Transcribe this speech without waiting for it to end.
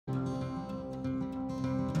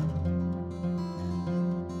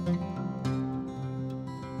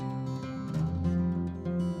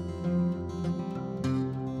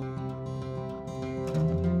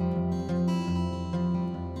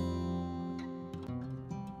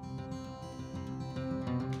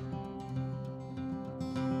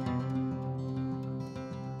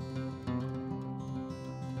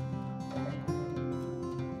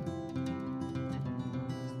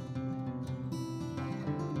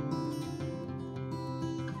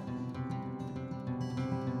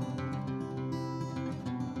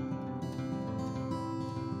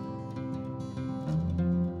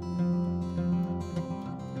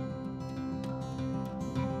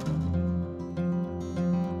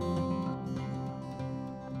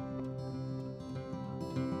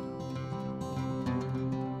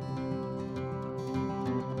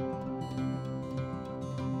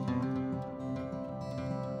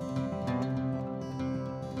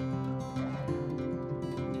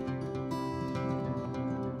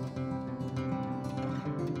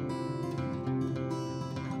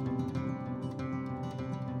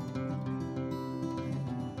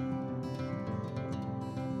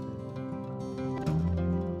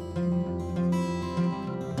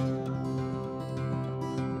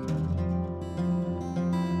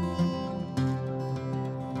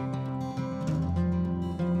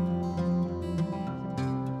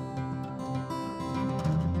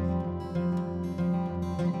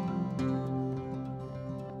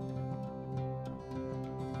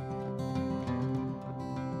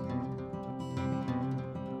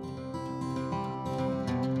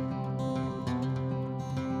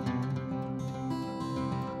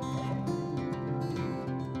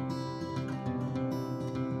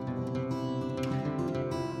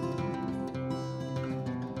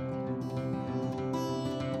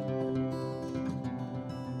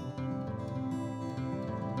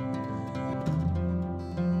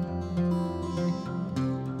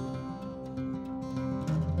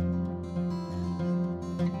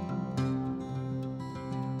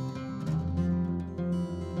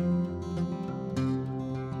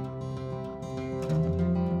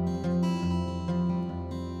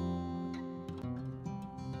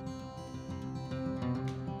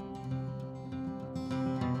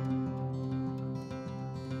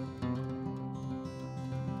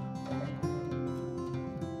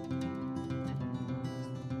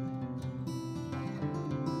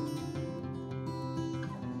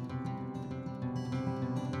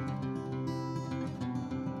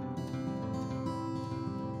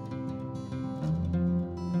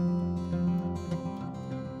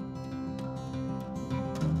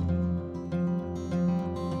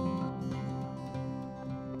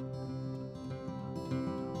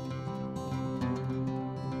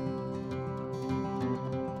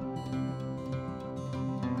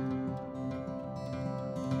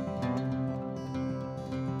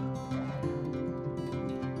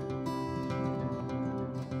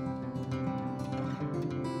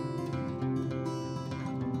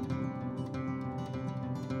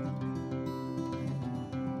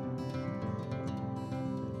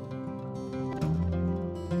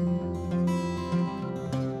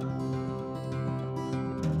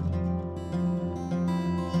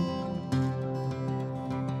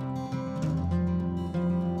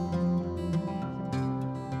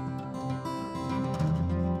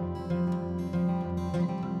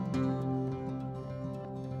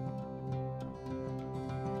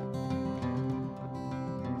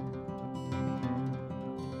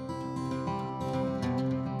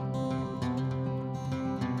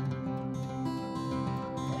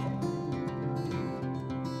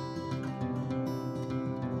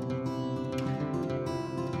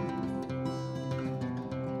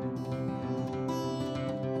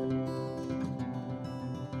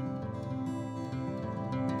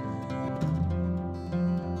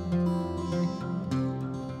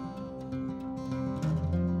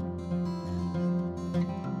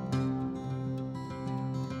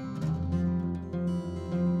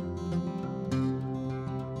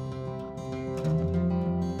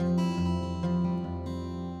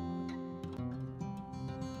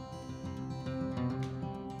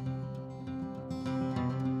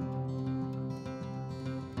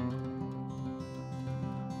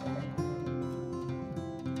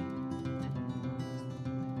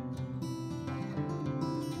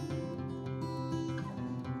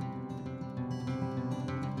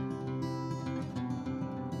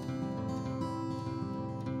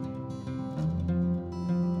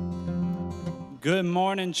Good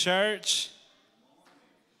morning, church.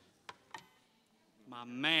 My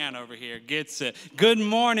man over here gets it. Good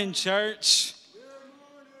morning, church.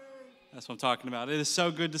 That's what I'm talking about. It is so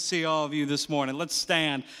good to see all of you this morning. Let's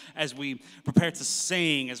stand as we prepare to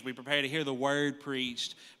sing, as we prepare to hear the word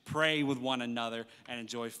preached, pray with one another, and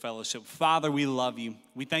enjoy fellowship. Father, we love you.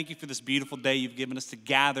 We thank you for this beautiful day you've given us to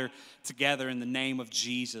gather together in the name of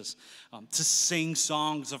Jesus, to sing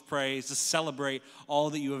songs of praise, to celebrate all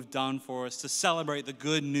that you have done for us, to celebrate the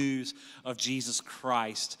good news of Jesus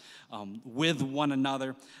Christ with one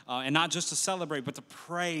another, and not just to celebrate, but to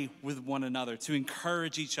pray with one another, to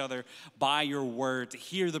encourage each other by your word, to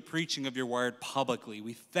hear the preaching of your word publicly.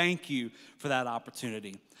 We thank you for that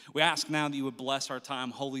opportunity. We ask now that you would bless our time.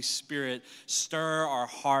 Holy Spirit, stir our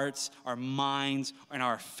hearts, our minds, and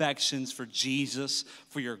our affections for Jesus,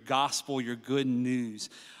 for your gospel, your good news,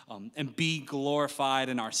 and be glorified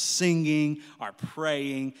in our singing, our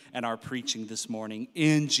praying, and our preaching this morning.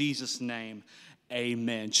 In Jesus' name,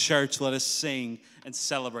 amen. Church, let us sing and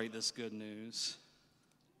celebrate this good news.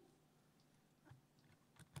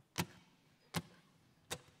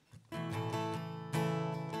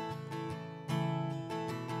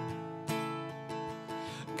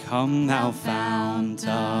 Come thou fount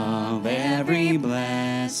of every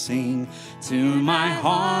blessing, to my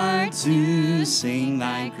heart to sing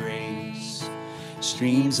thy grace.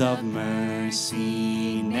 Streams of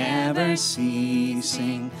mercy never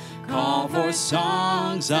ceasing, call for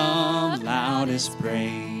songs of loudest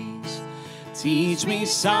praise. Teach me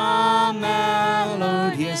some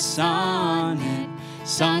melodious sonnet,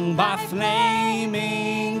 sung by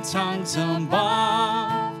flaming tongues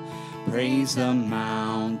above. Praise the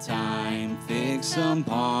mount I'm fixed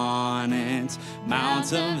upon it,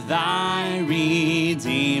 mount of thy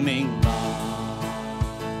redeeming love.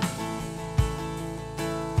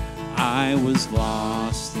 I was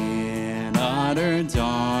lost in utter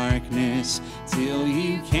darkness till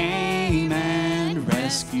you came and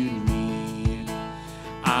rescued me.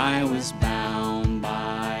 I was bound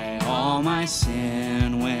by all my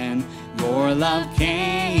sin when your love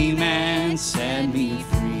came and set me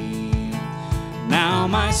free. Now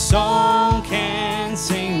my soul can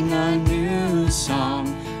sing a new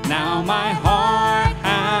song. Now my heart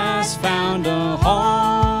has found a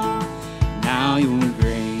home. Now your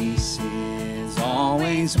grace is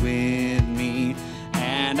always with me,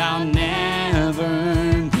 and I'll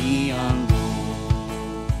never be alone.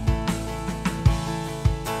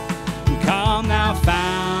 Come thou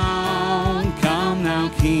fount, come thou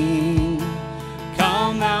King,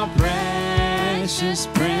 come thou precious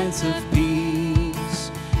Prince of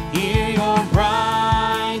Peace. Hear your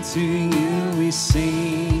bride, to you we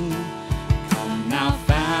sing. Come thou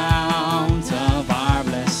fount of our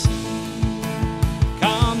blessing.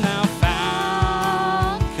 Come thou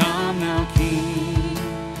fount, come thou King,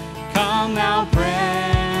 come thou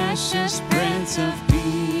precious Prince of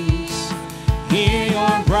Peace. Hear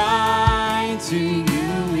your bride, to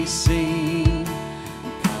you we sing.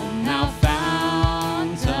 Come thou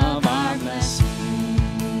fount of our blessing.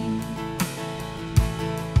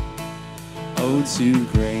 Oh, to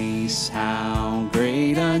grace, how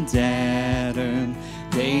great a debtor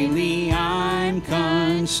daily I'm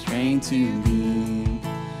constrained to be.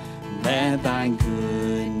 Let thy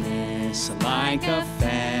goodness like a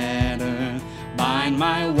fetter bind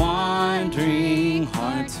my wandering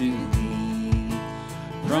heart to thee.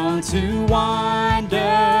 Prone to wander,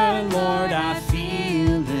 Lord, I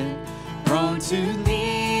feel it. Prone to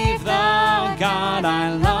leave the God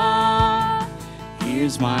I love.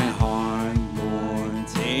 Here's my heart, Lord,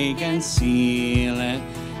 take and seal it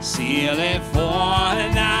for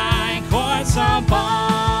thy courts above.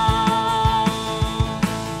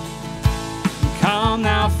 Come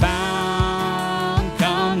thou fount,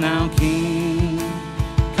 come thou King,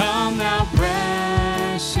 come thou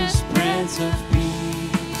precious Prince of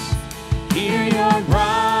Peace. Hear your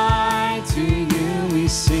bride, to you we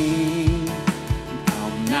sing.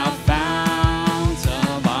 Come thou fount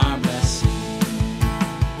of our blessing.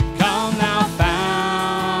 Come thou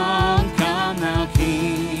fount, come thou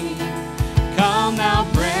King, come thou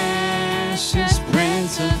precious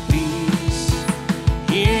Prince of Peace.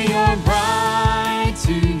 Hear your bride,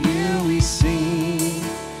 to you we sing.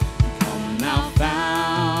 Come thou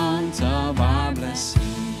fount of our blessing.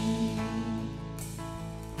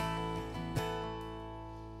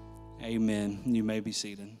 Amen. You may be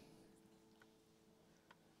seated.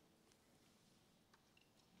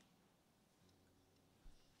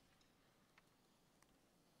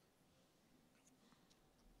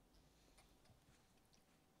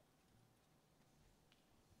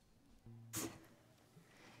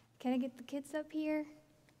 Can I get the kids up here?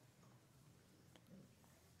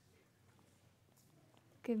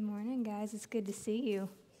 Good morning, guys. It's good to see you.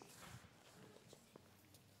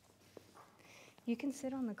 You can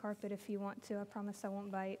sit on the carpet if you want to. I promise I won't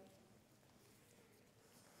bite.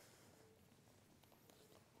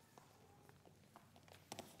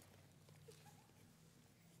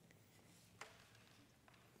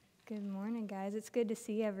 Good morning, guys. It's good to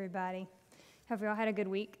see everybody. Have y'all had a good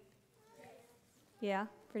week? Yeah,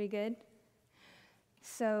 pretty good.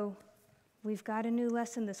 So, we've got a new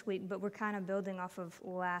lesson this week, but we're kind of building off of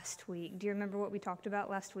last week. Do you remember what we talked about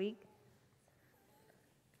last week?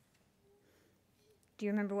 Do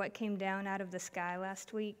you remember what came down out of the sky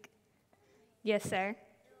last week? Yes, sir. It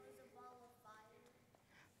was a ball of fire.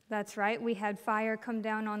 That's right. We had fire come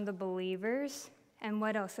down on the believers. And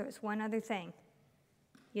what else? There was one other thing.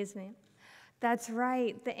 Yes, ma'am. That's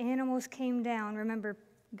right. The animals came down. Remember,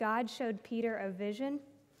 God showed Peter a vision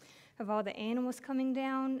of all the animals coming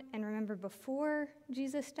down. And remember, before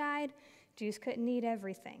Jesus died, Jews couldn't eat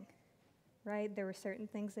everything, right? There were certain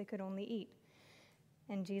things they could only eat.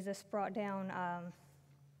 And Jesus brought down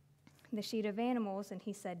the sheet of animals, and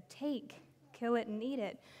he said, kill it and eat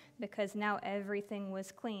it, because now everything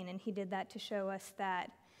was clean. And he did that to show us that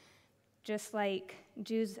just like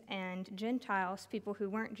Jews and Gentiles, people who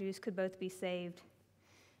weren't Jews could both be saved,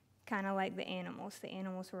 kind of like the animals. The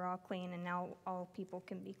animals were all clean, and now all people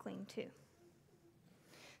can be clean too.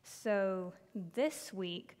 So this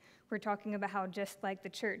week, we're talking about how just like the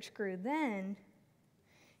church grew then,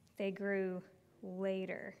 they grew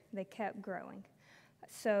later. They kept growing.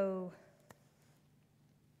 So,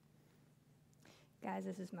 guys,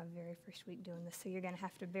 this is my very first week doing this, so you're going to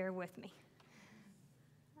have to bear with me.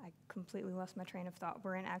 I completely lost my train of thought.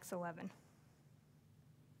 We're in Acts 11.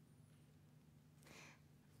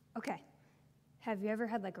 Okay. Have you ever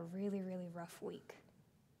had like a really, really rough week?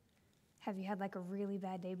 Have you had like a really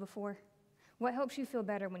bad day before? What helps you feel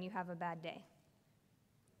better when you have a bad day?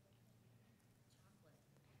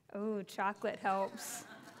 Oh, chocolate helps.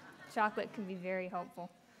 Chocolate can be very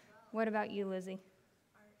helpful. What about you, Lizzie?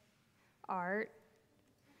 Art.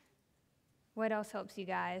 What else helps you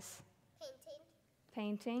guys?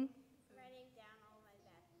 Painting. Writing down all my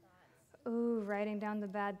bad thoughts. Ooh, writing down the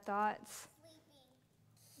bad thoughts.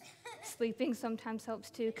 Sleeping sometimes helps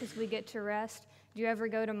too, because we get to rest. Do you ever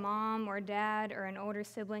go to mom or dad or an older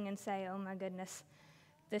sibling and say, oh my goodness,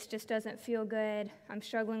 this just doesn't feel good. I'm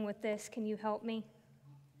struggling with this. Can you help me?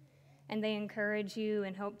 And they encourage you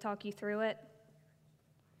and help talk you through it.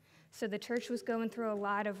 So the church was going through a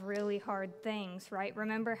lot of really hard things, right?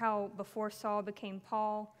 Remember how before Saul became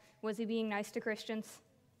Paul, was he being nice to Christians?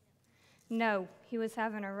 No, he was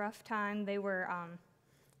having a rough time.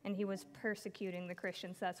 And he was persecuting the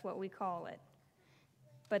Christians. That's what we call it.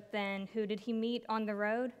 But then who did he meet on the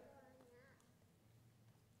road?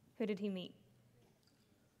 Who did he meet?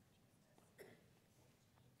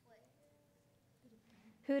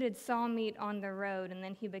 Who did Saul meet on the road and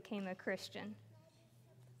then he became a Christian?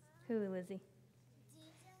 Who, Lizzie?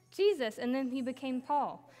 Jesus, and then he became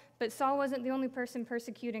Paul. But Saul wasn't the only person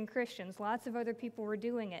persecuting Christians. Lots of other people were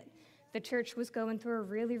doing it. The church was going through a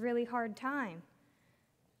really, really hard time.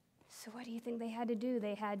 So what do you think they had to do?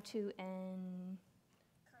 They had to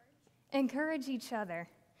encourage each other.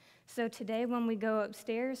 So today when we go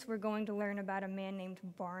upstairs, we're going to learn about a man named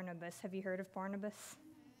Barnabas. Have you heard of Barnabas?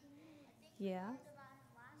 Yeah.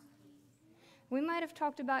 We might have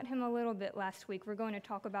talked about him a little bit last week. We're going to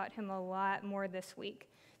talk about him a lot more this week,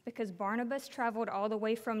 because Barnabas traveled all the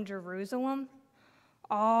way from Jerusalem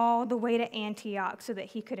all the way to Antioch so that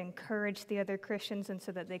he could encourage the other Christians and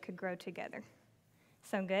so that they could grow together.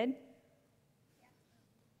 Sound good?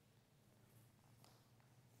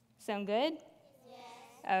 Sound good?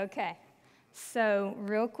 Yes. Okay. So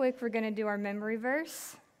real quick, we're going to do our memory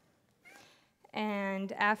verse.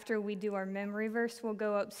 And after we do our memory verse, we'll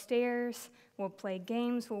go upstairs, we'll play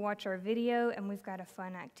games, we'll watch our video, and we've got a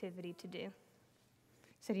fun activity to do.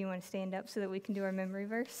 So do you want to stand up so that we can do our memory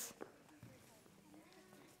verse?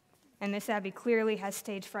 And Miss Abby clearly has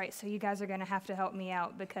stage fright, so you guys are going to have to help me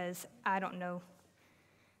out because I don't know.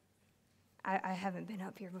 I haven't been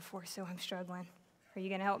up here before, so I'm struggling. Are you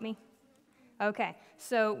going to help me? Okay,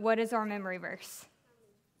 so what is our memory verse?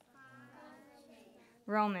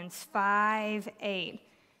 Romans 5:8.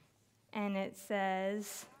 And it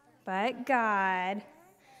says, but God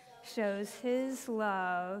shows his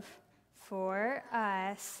love for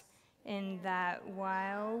us in that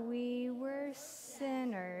while we were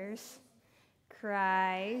sinners,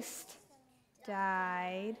 Christ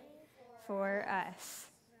died for us.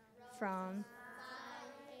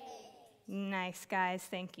 Nice, guys,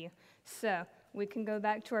 thank you. So we can go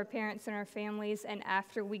back to our parents and our families, and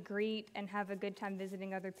after we greet and have a good time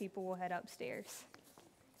visiting other people, we'll head upstairs.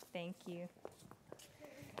 Thank you.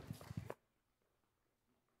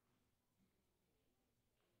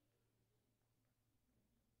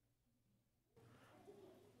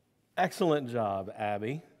 Excellent job,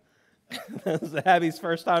 Abby. This is Abby's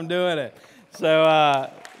first time doing it. So,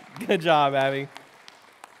 good job, Abby.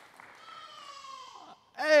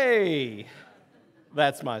 Hey,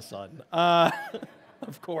 that's my son.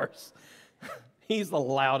 Of course. He's the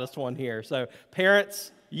loudest one here. So,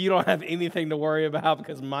 parents, you don't have anything to worry about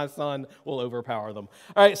because my son will overpower them.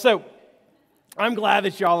 All right, so I'm glad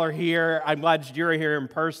that y'all are here. I'm glad you're here in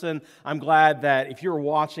person. I'm glad that if you're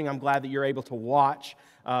watching, I'm glad that you're able to watch.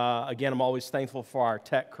 Again, I'm always thankful for our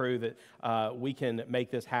tech crew that we can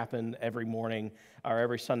make this happen every morning or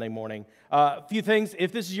every Sunday morning. A few things.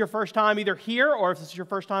 If this is your first time either here or if this is your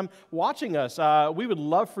first time watching us, we would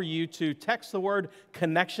love for you to text the word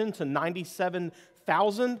connection to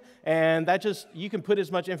 97,000, and that just, you can put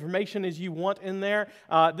as much information as you want in there.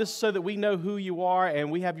 This is so that we know who you are,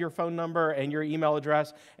 and we have your phone number and your email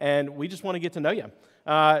address, and we just want to get to know you.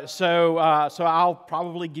 So I'll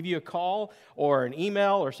probably give you a call or an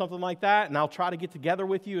email or something like that, and I'll try to get together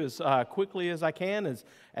with you as quickly as I can,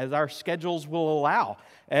 as our schedules will allow.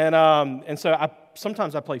 And so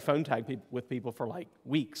sometimes I play phone tag with people for like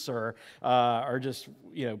weeks or just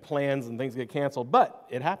plans and things get canceled, but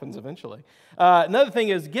it happens eventually. Another thing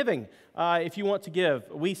is giving. If you want to give,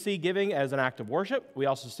 we see giving as an act of worship. We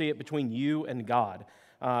also see it between you and God.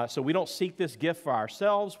 So we don't seek this gift for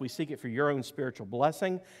ourselves. We seek it for your own spiritual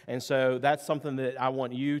blessing. And so that's something that I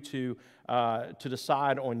want you to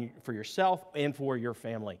decide on for yourself and for your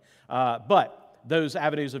family. But those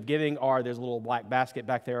avenues of giving are, there's a little black basket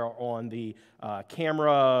back there on the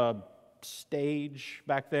camera stage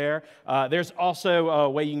back there. There's also a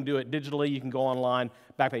way you can do it digitally. You can go online,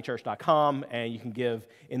 backbaychurch.com, and you can give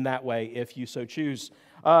in that way if you so choose.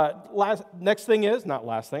 Next thing is, not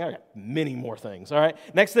last thing, I got many more things, all right?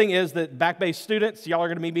 Next thing is that Back Bay students, y'all are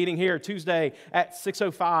going to be meeting here Tuesday at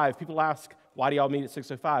 6:05. People ask, why do y'all meet at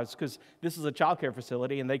 6:05? It's because this is a childcare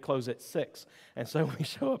facility and they close at 6. And so we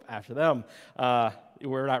show up after them.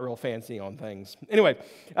 We're not real fancy on things. Anyway,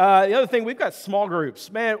 the other thing, we've got small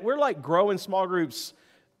groups. Man, we're like growing small groups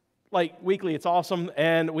like weekly. It's awesome.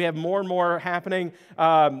 And we have more and more happening.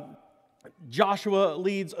 Joshua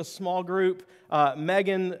leads a small group.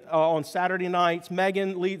 Megan on Saturday nights.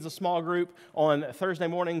 Megan leads a small group on Thursday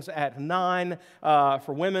mornings at 9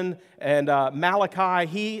 for women. And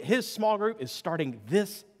Malachi, his small group is starting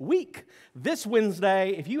this week. This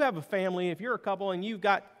Wednesday, if you have a family, if you're a couple and you've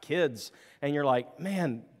got kids and you're like,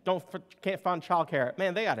 man, can't find childcare.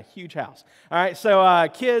 Man, they got a huge house. All right, so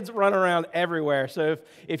kids run around everywhere. So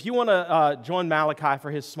if you want to join Malachi for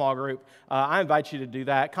his small group, I invite you to do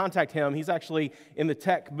that. Contact him. He's actually in the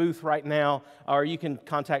tech booth right now, or you can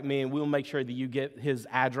contact me, and we'll make sure that you get his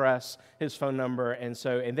address, his phone number, and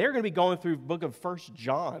they're going to be going through the book of 1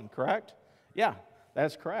 John, correct? Yeah.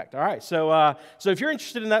 That's correct. All right, so if you're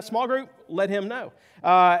interested in that small group, let him know.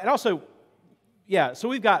 And also, yeah, so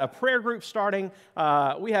we've got a prayer group starting.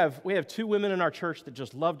 We have two women in our church that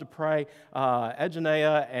just love to pray,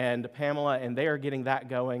 Edgenea and Pamela, and they are getting that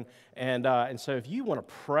going. And so if you want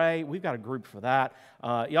to pray, we've got a group for that.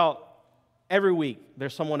 Y'all, every week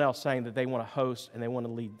there's someone else saying that they want to host and they want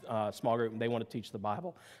to lead a small group and they want to teach the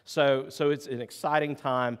Bible. So it's an exciting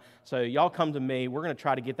time. So y'all come to me. We're going to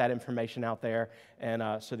try to get that information out there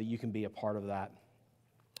and so that you can be a part of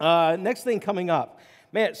that. Next thing coming up.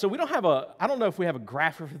 Man, so I don't know if we have a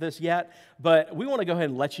graphic for this yet, but we want to go ahead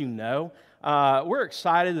and let you know. We're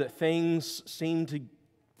excited that things seem to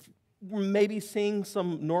maybe seeing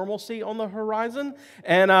some normalcy on the horizon.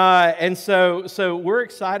 And so we're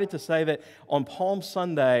excited to say that on Palm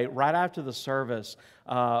Sunday, right after the service,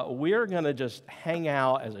 we're going to just hang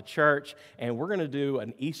out as a church, and we're going to do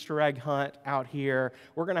an Easter egg hunt out here.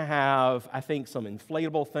 We're going to have, I think, some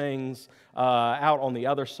inflatable things out on the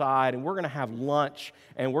other side, and we're going to have lunch,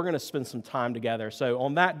 and we're going to spend some time together. So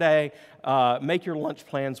on that day, make your lunch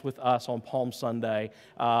plans with us on Palm Sunday.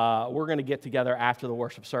 We're going to get together after the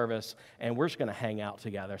worship service, and we're just going to hang out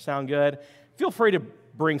together. Sound good? Feel free to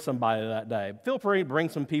bring somebody that day. Feel free to bring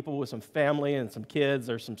some people with some family and some kids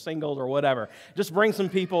or some singles or whatever. Just bring some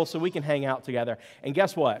people so we can hang out together. And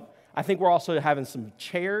guess what? I think we're also having some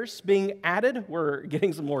chairs being added. We're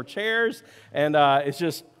getting some more chairs, and it's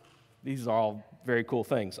just, these are all very cool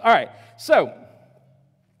things. All right, so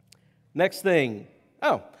next thing.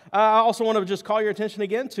 I also want to just call your attention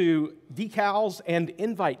again to decals and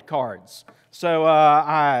invite cards. So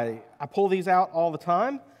I pull these out all the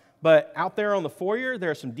time. But out there on the foyer,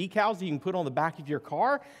 there are some decals that you can put on the back of your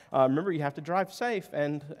car. Remember, you have to drive safe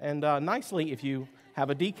and nicely if you have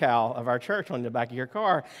a decal of our church on the back of your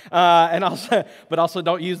car. But also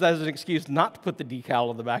don't use that as an excuse not to put the decal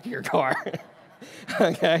on the back of your car.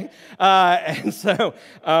 Okay?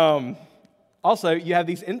 Also, you have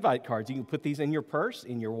these invite cards. You can put these in your purse,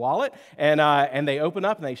 in your wallet, and they open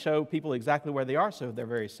up and they show people exactly where they are, so they're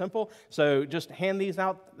very simple. So just hand these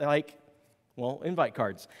out like, invite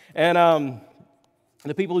cards. And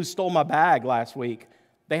the people who stole my bag last week,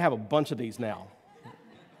 they have a bunch of these now.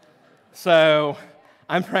 So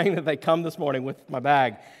I'm praying that they come this morning with my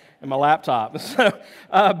bag and my laptop.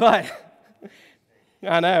 But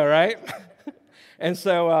I know, right? And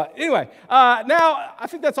so anyway, now I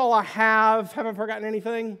think that's all I have. Haven't forgotten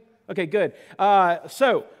anything? Okay, good.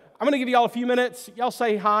 So I'm going to give you all a few minutes. Y'all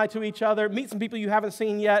say hi to each other. Meet some people you haven't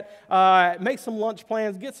seen yet. Make some lunch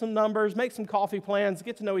plans. Get some numbers. Make some coffee plans.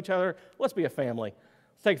 Get to know each other. Let's be a family.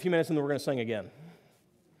 Let's take a few minutes and then we're going to sing again.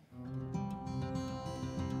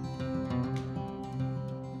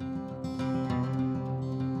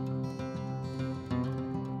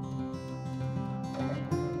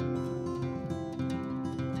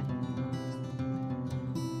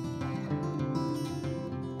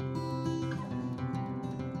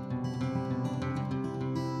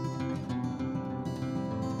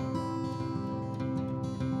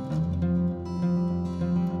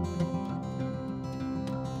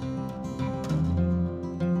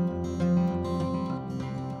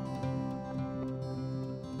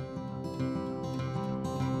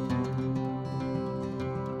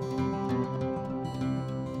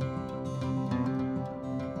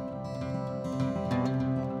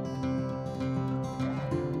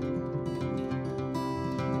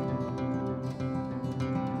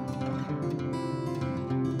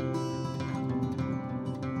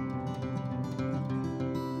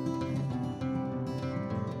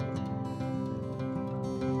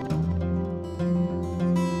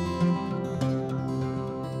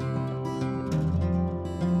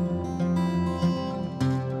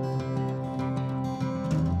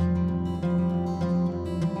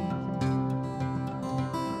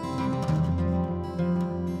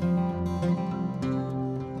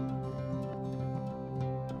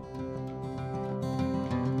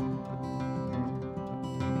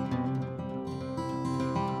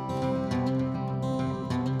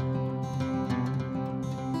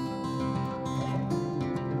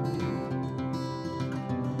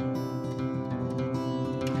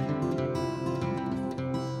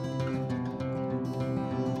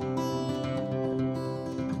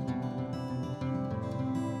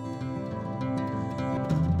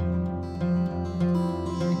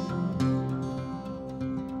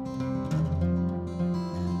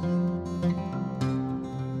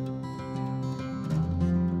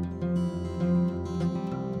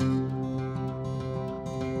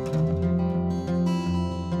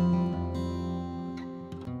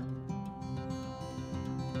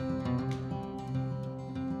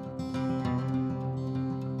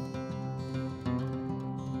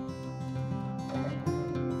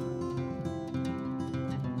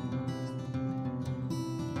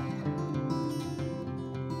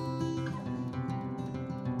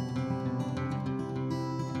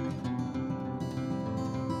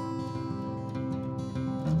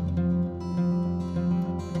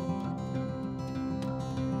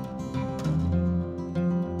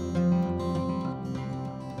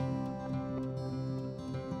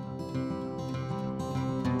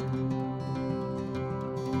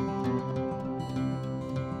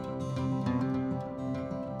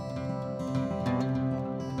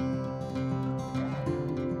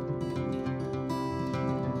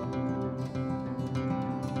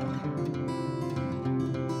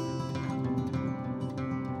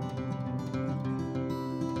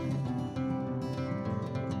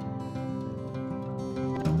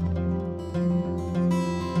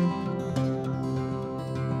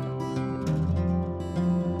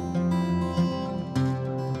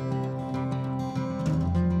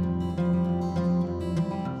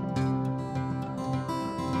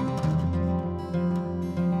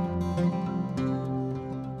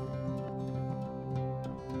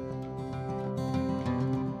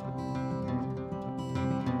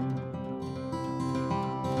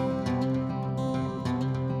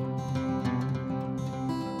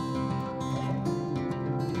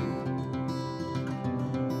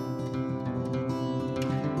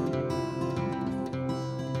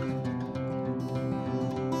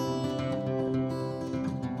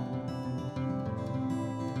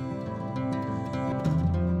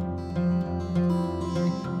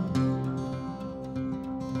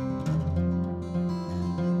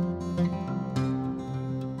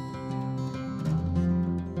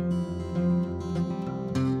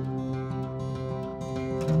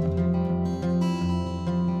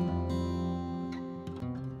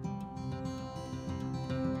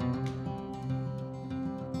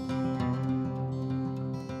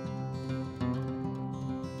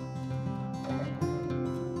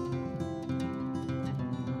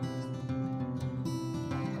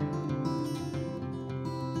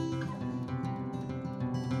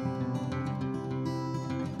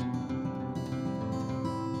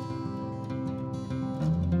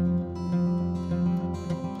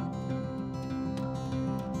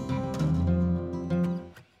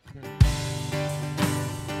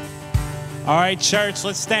 All right, church,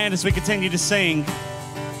 let's stand as we continue to sing.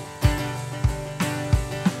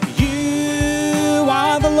 You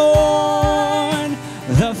are the Lord,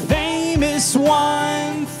 the famous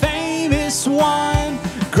one, famous one.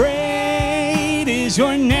 Great is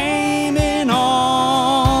your name in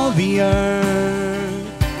all the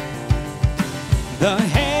earth. The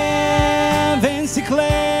heavens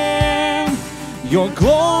declare your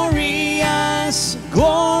glorious,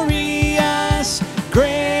 glorious.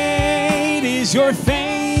 Great is your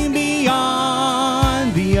fame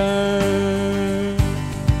beyond the earth.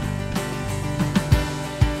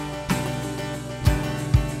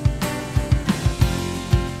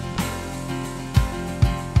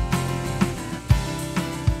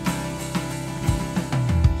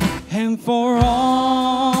 And for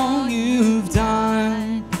all you've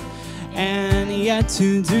done and yet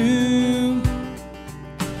to do,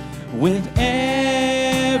 with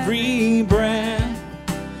every breath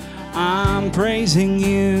I'm praising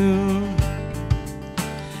you.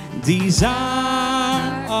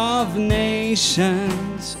 Desire of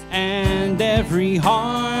nations and every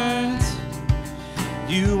heart,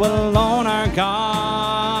 you alone are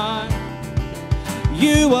God.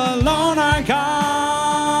 You alone are God.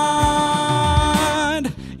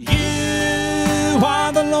 You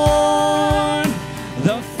are the Lord,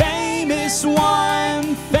 the famous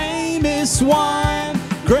one, famous one.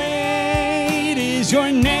 Great is your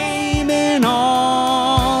name in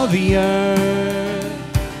all the earth.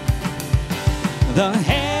 The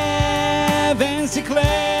heavens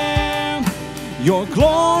declare your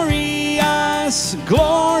glorious,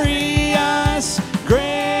 glorious.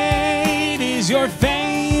 Great is your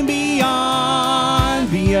fame beyond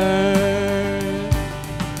the earth.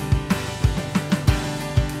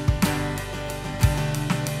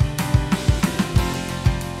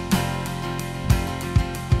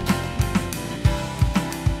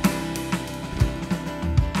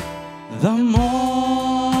 The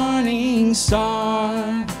morning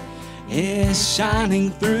star is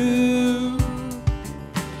shining through,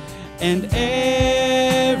 and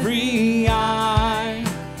every eye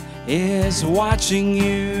is watching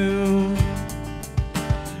you.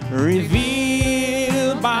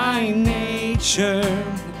 Revealed by nature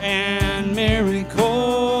and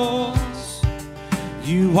miracles,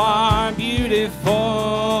 you are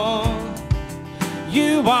beautiful.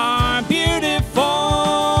 You are beautiful.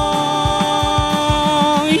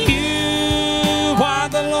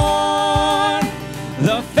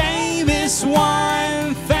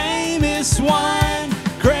 One, famous one.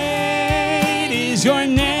 Great is your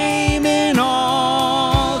name in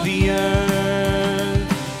all the earth.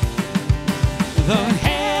 The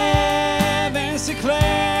heavens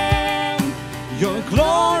declare your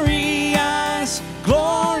glorious,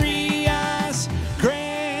 glorious.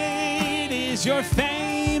 Great is your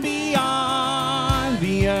fame beyond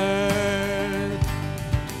the earth.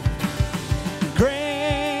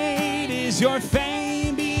 Great is your fame.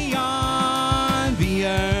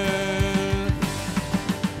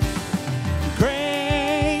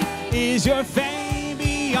 Great is your fame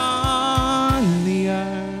beyond the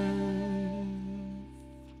earth.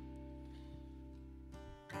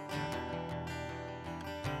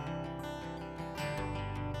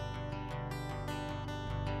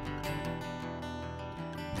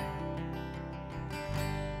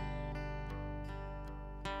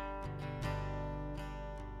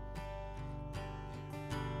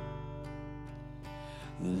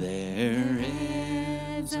 There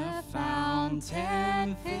is a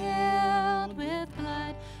fountain filled with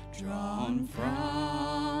blood drawn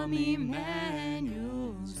from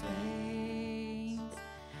Emmanuel's veins,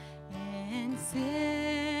 and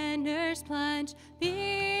sinners plunge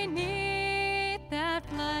beneath that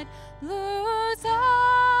flood, lose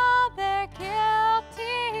all their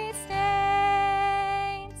guilty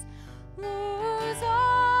stains, lose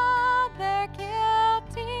all their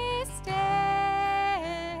guilty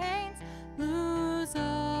stains, lose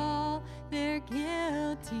all their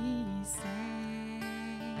guilty stains.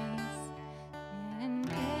 And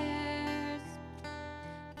there's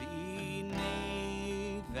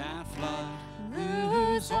beneath that flood,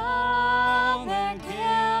 lose all their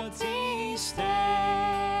guilty stains.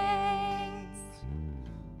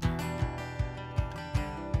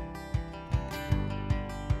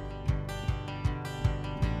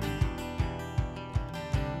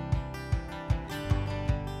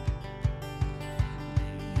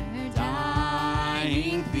 Their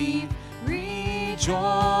dying feet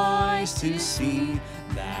rejoice to see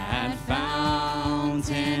that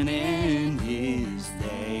fountain in his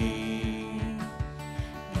day.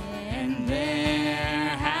 And there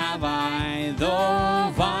have I,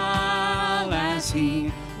 though vile as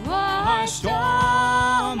he, washed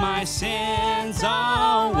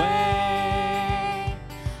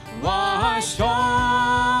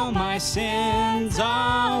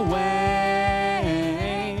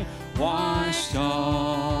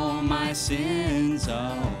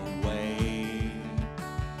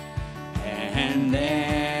and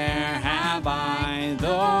there have I,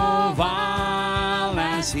 though vile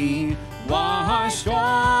as he, washed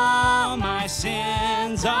all my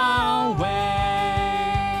sins away.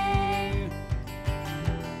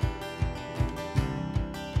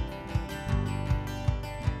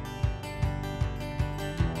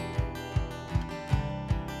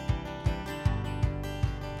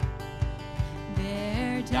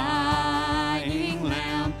 Their dying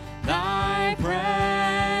Lamb, thy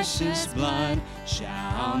precious blood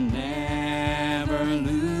shall never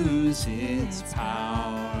lose its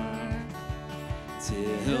power,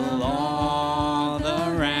 till all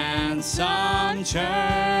the ransomed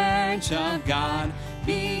church of God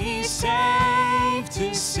be saved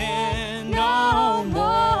to sin no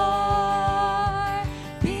more.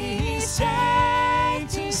 Be saved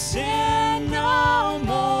to sin no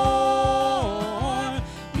more.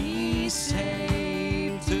 Be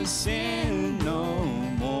saved to sin no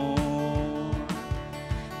more.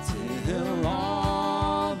 Till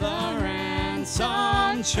all the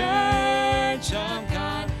ransomed church of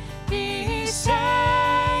God be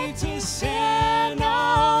saved to sin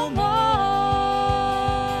no more.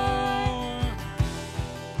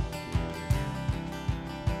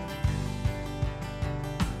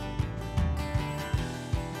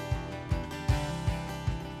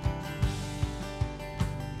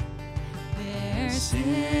 Their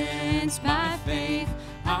sins by faith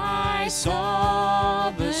I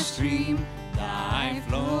saw the stream, thy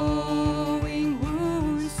flowing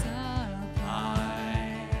wounds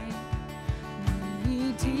supply.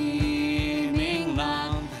 Redeeming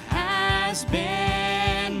love has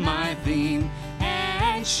been my theme,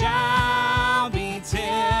 and shall be till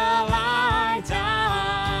I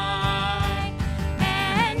die,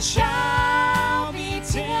 and shall be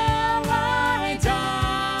till I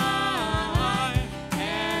die,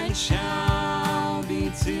 and shall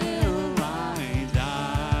be till I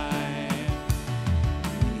die.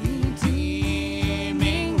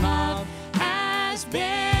 Redeeming love has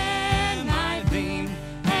been my theme,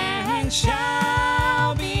 and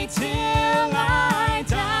shall be till I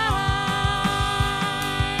die.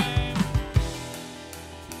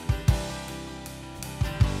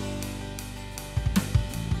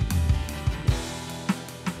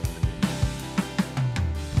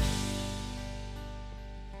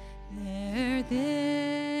 There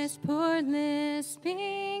this poor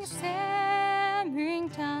lisping, stammering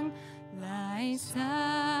tongue lies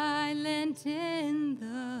silent in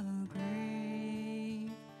the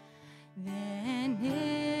grave. Then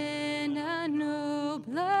in a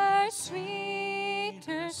nobler,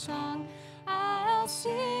 sweeter song I'll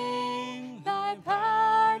sing thy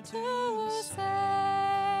power to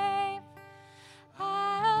save.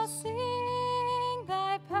 I'll sing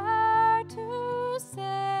thy power to save.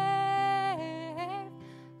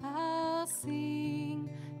 I'll sing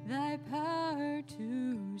thy power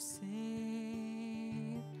to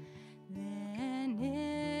save. Then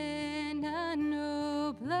in a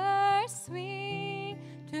nobler,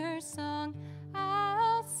 sweeter song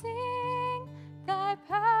I'll sing thy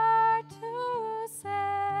power to save.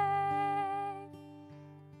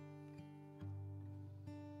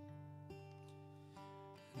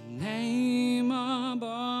 Name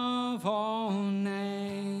above all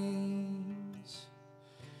names,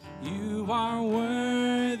 you are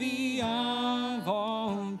worthy of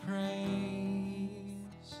all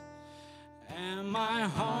praise, and my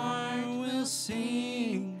heart will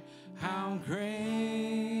sing how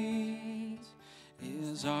great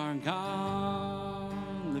is our God.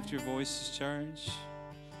 Lift your voices, church.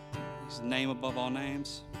 He's the name above all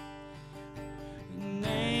names.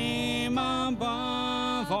 Name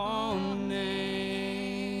above all names,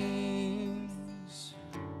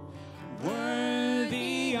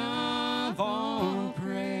 worthy of all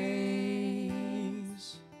praise,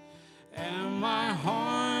 and my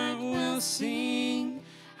heart will sing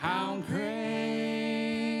how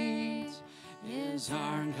great is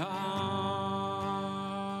our God.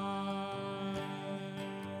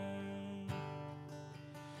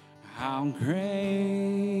 How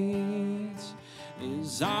great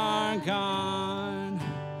is our God.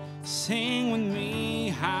 Sing with me,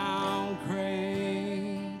 how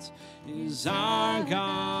great is our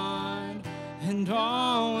God, and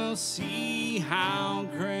all will see how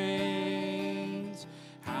great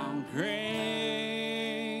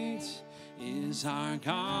is our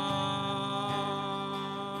God.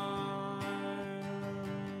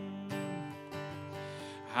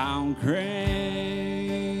 How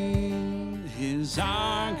great is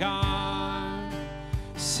our God.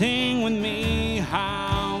 Sing with me,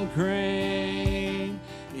 how great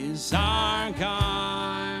is our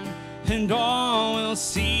God, and all will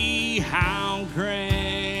see how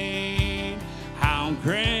how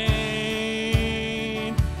great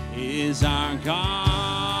is our God.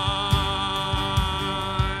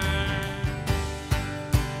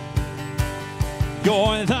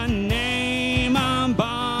 You're the name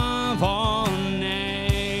above all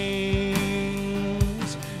names.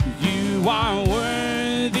 You are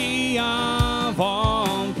worthy of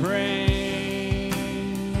all praise.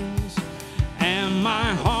 And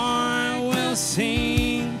my heart will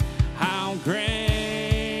sing how great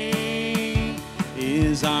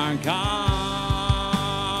is our God.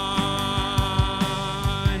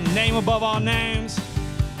 Name above all names.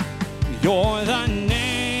 You're the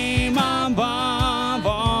name above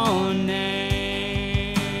all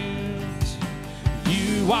names.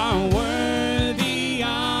 You are worthy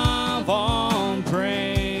of all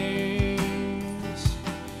praise.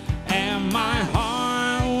 And my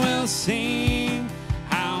heart will sing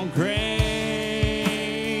how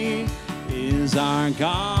great is our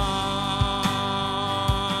God.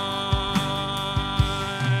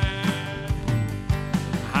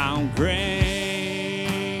 How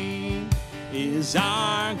great is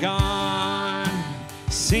our God.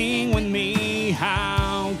 Sing with me,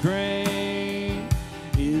 how great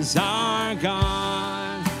is our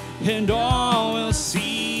God. And all will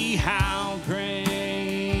see how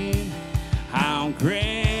great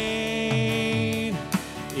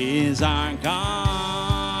is our God.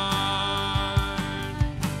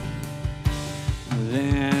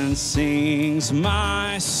 Then sings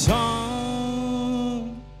my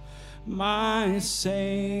soul, my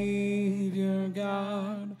Savior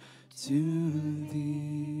God, to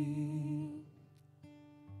thee.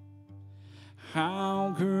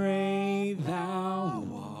 How great thou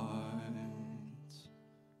art.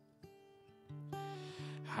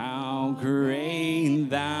 How great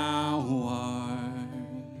thou art.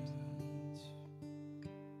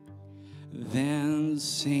 Then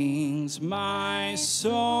sings my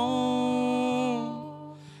soul,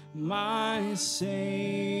 my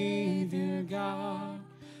Savior God,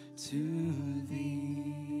 to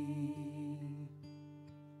thee.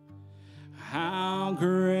 How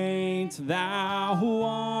great thou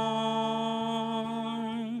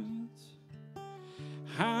art.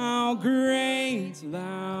 How great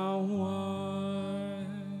thou art.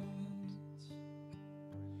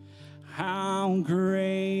 How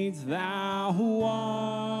great thou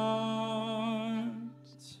art.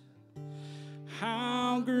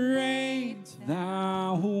 How great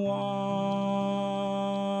thou art.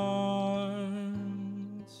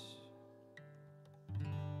 Amen.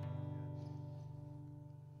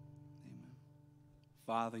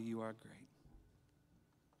 Father, you are great.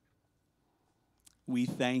 We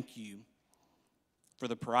thank you for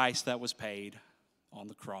the price that was paid on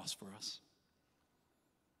the cross for us.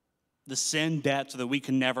 The sin debt that we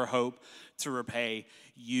can never hope to repay,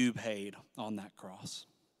 you paid on that cross.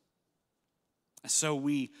 So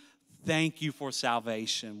we thank you for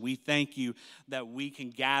salvation. We thank you that we can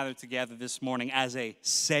gather together this morning as a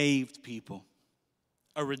saved people,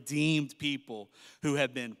 a redeemed people who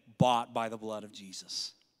have been bought by the blood of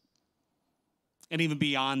Jesus. And even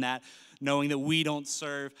beyond that, knowing that we don't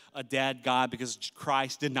serve a dead God because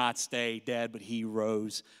Christ did not stay dead, but he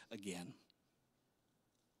rose again.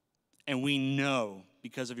 And we know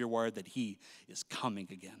because of your word that he is coming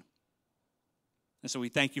again. And so we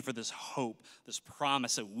thank you for this hope, this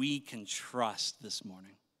promise that we can trust this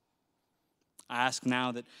morning. I ask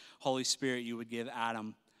now that, Holy Spirit, you would give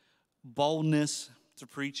Adam boldness to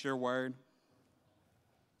preach your word.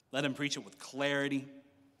 Let him preach it with clarity,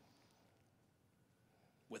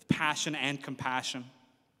 with passion and compassion.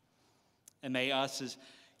 And may us as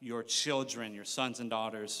your children, your sons and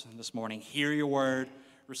daughters this morning, hear your word,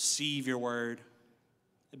 receive your word,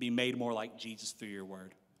 and be made more like Jesus through your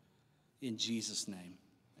word. In Jesus' name,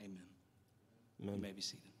 amen. You may be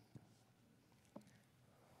seated.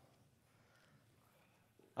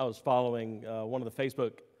 I was following one of the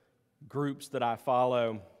Facebook groups that I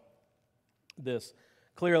follow.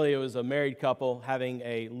 Clearly it was a married couple having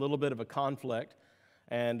a little bit of a conflict.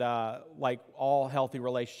 And like all healthy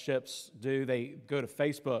relationships do, they go to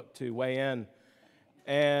Facebook to weigh in.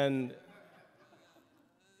 And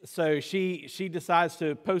so she decides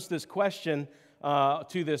to post this question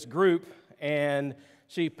to this group, and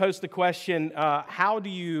she posts the question, how do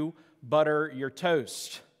you butter your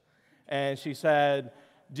toast? And she said,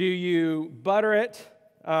 do you butter it,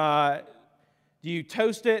 do you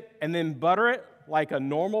toast it and then butter it like a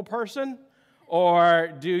normal person?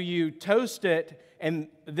 Or do you toast it and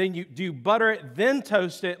then do you butter it, then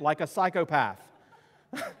toast it like a psychopath?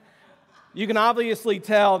 You can obviously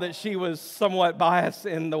tell that she was somewhat biased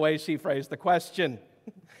in the way she phrased the question.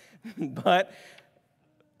 But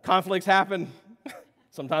conflicts happen.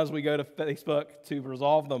 Sometimes we go to Facebook to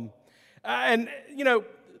resolve them. And,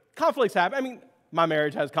 conflicts happen. I mean, my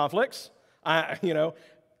marriage has conflicts.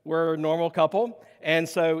 We're a normal couple. And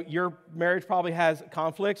so your marriage probably has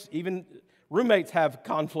conflicts. Even roommates have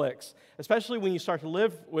conflicts, especially when you start to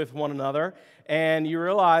live with one another and you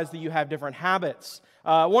realize that you have different habits.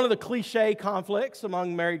 One of the cliche conflicts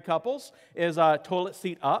among married couples is toilet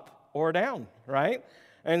seat up or down, right?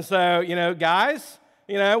 And so, guys,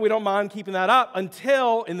 we don't mind keeping that up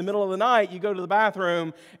until in the middle of the night you go to the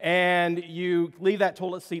bathroom and you leave that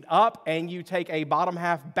toilet seat up and you take a bottom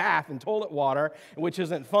half bath in toilet water, which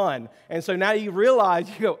isn't fun. And so now you realize,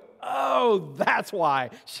 you go, oh, that's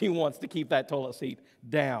why she wants to keep that toilet seat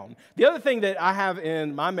down. The other thing that I have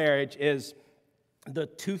in my marriage is the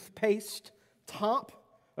toothpaste top,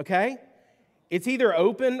 okay? It's either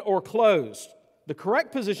open or closed. The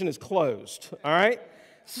correct position is closed, all right?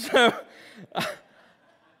 So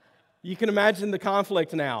you can imagine the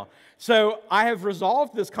conflict now. So I have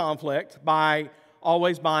resolved this conflict by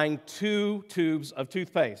always buying 2 tubes of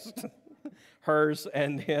toothpaste, hers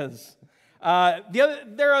and his.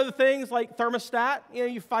 There are other things like thermostat.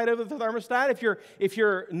 You fight over the thermostat. If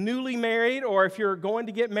you're newly married, or if you're going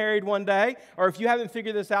to get married one day, or if you haven't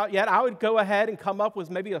figured this out yet, I would go ahead and come up with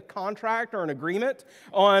maybe a contract or an agreement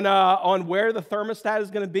on where the thermostat is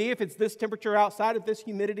going to be. If it's this temperature outside at this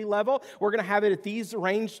humidity level, we're going to have it at these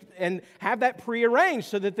arranged and have that prearranged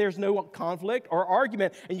so that there's no conflict or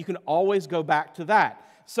argument, and you can always go back to that.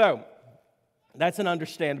 So that's an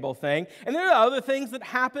understandable thing. And there are other things that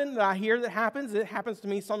happen that I hear that happens. It happens to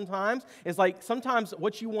me sometimes. It's like sometimes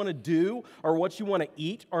what you want to do or what you want to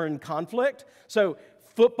eat are in conflict. So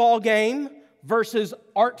football game versus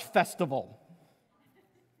art festival.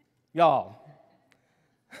 Y'all,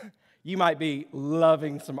 you might be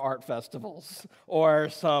loving some art festivals or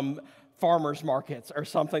some farmers markets or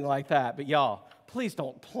something like that. But y'all, please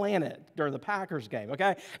don't plan it during the Packers game,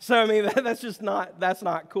 okay? So, I mean, that's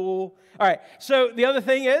not cool. All right, so the other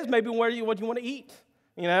thing is maybe what you want to eat,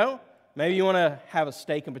 Maybe you want to have a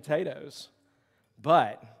steak and potatoes.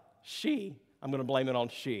 But I'm going to blame it on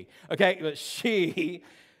she, okay? But she,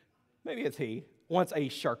 maybe it's he, wants a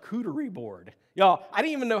charcuterie board. Y'all, I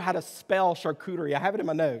didn't even know how to spell charcuterie. I have it in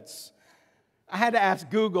my notes. I had to ask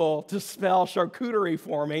Google to spell charcuterie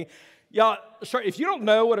for me. Y'all, if you don't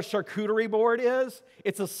know what a charcuterie board is,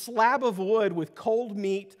 it's a slab of wood with cold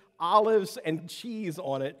meat, olives, and cheese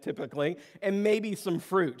on it, typically, and maybe some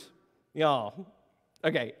fruit. Y'all,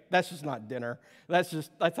 okay, that's just not dinner. That's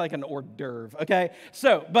like an hors d'oeuvre, okay?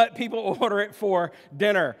 So, but people order it for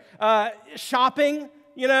dinner. Shopping.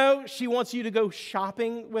 She wants you to go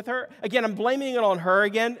shopping with her. Again, I'm blaming it on her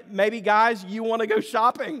again. Maybe, guys, you want to go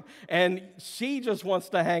shopping, and she just wants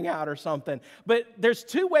to hang out or something. But there's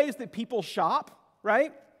 2 ways that people shop,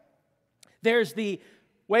 right? There's the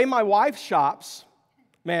way my wife shops.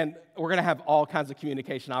 Man, we're going to have all kinds of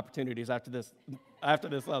communication opportunities after this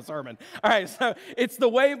sermon. All right, so it's the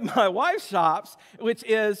way my wife shops, which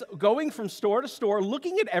is going from store to store,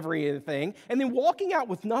 looking at everything, and then walking out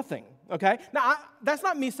with nothing, okay? Now, that's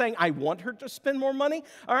not me saying I want her to spend more money,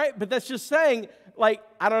 all right? But that's just saying, I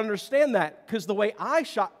don't understand that, because the way I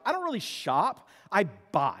shop, I don't really shop. I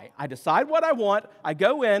buy. I decide what I want. I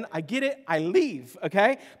go in. I get it. I leave,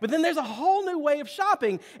 okay? But then there's a whole new way of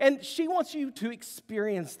shopping, and she wants you to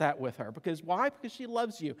experience that with her. Because why? Because she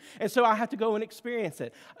loves you. And so I have to go and experience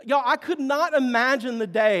it. Y'all, I could not imagine the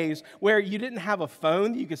days where you didn't have a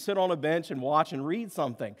phone that you could sit on a bench and watch and read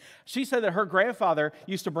something. She said that her grandfather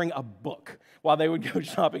used to bring a book while they would go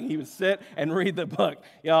shopping. He would sit and read the book.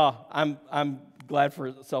 Y'all, I'm glad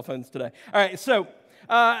for cell phones today. All right, so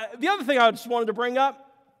the other thing I just wanted to bring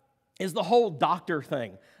up is the whole doctor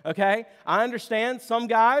thing, okay? I understand some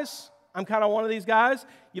guys, I'm kind of one of these guys,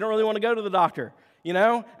 you don't really want to go to the doctor,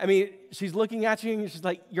 I mean, she's looking at you and she's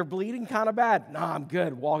like, you're bleeding kind of bad. No, I'm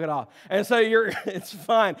good, walk it off. And so it's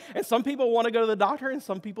fine. And some people want to go to the doctor and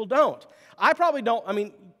some people don't. I probably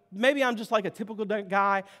don't, maybe I'm just like a typical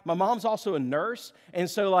guy. My mom's also a nurse, and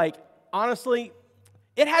so honestly,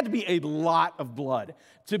 it had to be a lot of blood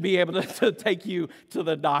to be able to take you to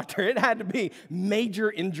the doctor. It had to be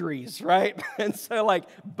major injuries, right? And so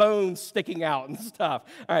bones sticking out and stuff.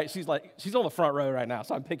 All right, she's on the front row right now,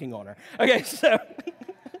 so I'm picking on her. Okay, so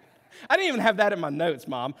I didn't even have that in my notes,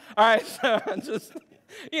 Mom. All right, so I'm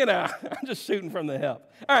just shooting from the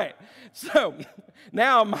hip. All right, so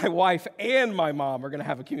now my wife and my mom are going to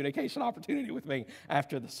have a communication opportunity with me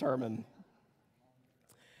after the sermon.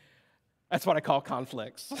 That's what I call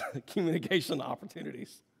conflicts, communication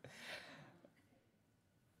opportunities.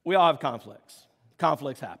 We all have conflicts.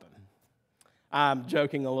 Conflicts happen. I'm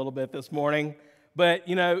joking a little bit this morning, but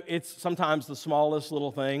it's sometimes the smallest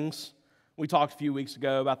little things. We talked a few weeks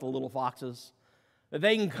ago about the little foxes, that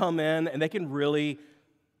they can come in and they can really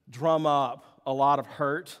drum up a lot of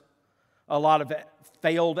hurt, a lot of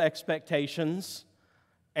failed expectations,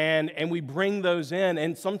 and we bring those in,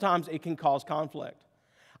 and sometimes it can cause conflict.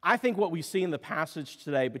 I think what we see in the passage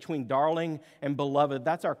today between darling and beloved,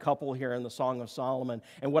 that's our couple here in the Song of Solomon.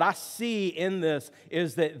 And what I see in this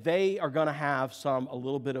is that they are going to have a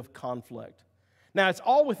little bit of conflict. Now, it's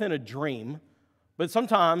all within a dream, but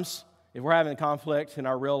sometimes if we're having a conflict in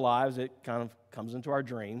our real lives, it kind of comes into our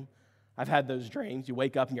dream. I've had those dreams. You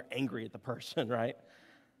wake up and you're angry at the person, right?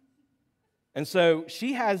 And so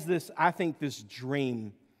she has this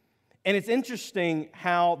dream. And it's interesting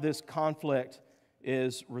how this conflict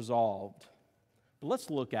is resolved. But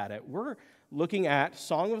let's look at it. We're looking at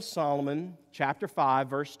Song of Solomon, chapter 5,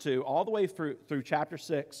 verse 2, all the way through chapter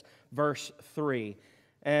 6, verse 3.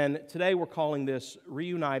 And today we're calling this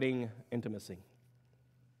Reuniting Intimacy.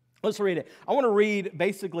 Let's read it. I want to read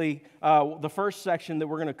basically the first section that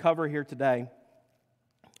we're going to cover here today.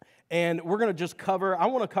 And we're going to I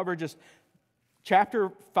want to cover just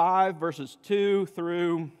chapter 5, verses 2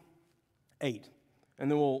 through 8.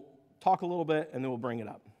 And then we'll talk a little bit, and then we'll bring it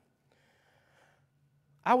up.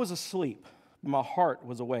 I was asleep, but my heart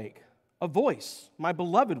was awake. A voice, my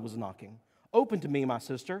beloved, was knocking. Open to me, my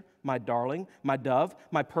sister, my darling, my dove,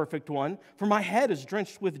 my perfect one, for my head is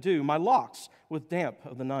drenched with dew, my locks with damp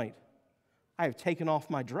of the night. I have taken off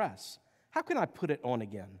my dress. How can I put it on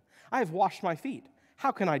again? I have washed my feet. How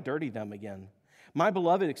can I dirty them again? My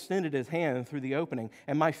beloved extended his hand through the opening,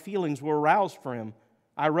 and my feelings were aroused for him.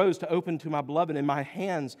 I rose to open to my beloved, and my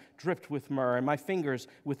hands dripped with myrrh, and my fingers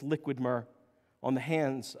with liquid myrrh on the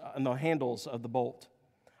handles of the bolt.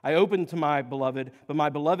 I opened to my beloved, but my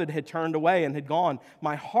beloved had turned away and had gone.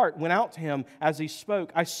 My heart went out to him as he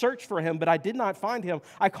spoke. I searched for him, but I did not find him.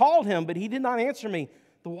 I called him, but he did not answer me.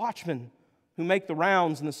 The watchmen who make the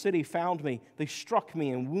rounds in the city found me. They struck me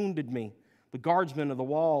and wounded me. The guardsmen of the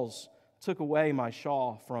walls took away my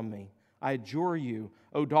shawl from me. I adjure you,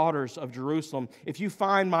 O daughters of Jerusalem, if you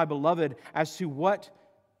find my beloved, as to what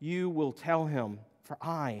you will tell him, for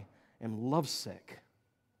I am lovesick.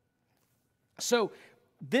 So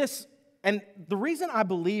and the reason I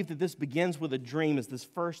believe that this begins with a dream is this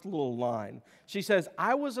first little line. She says,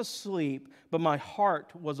 I was asleep, but my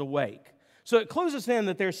heart was awake. So it clues us in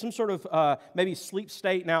that there's some sort of maybe sleep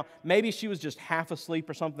state. Now, maybe she was just half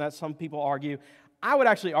asleep or something, that some people argue. I would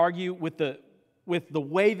actually argue with the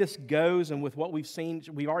way this goes and with what we've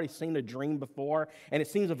already seen a dream before, and it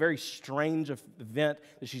seems a very strange event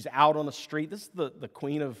that she's out on the street. This is the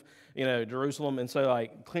queen of Jerusalem, and so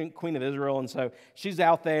like queen of Israel, and so she's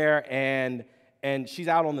out there and she's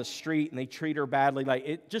out on the street, and they treat her badly. Like,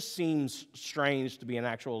 it just seems strange to be an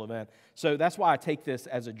actual event. So that's why I take this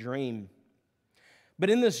as a dream. But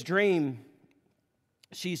in this dream,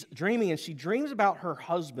 she's dreaming, and she dreams about her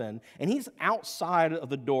husband, and he's outside of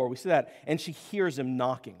the door. We see that, and she hears him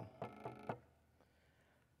knocking.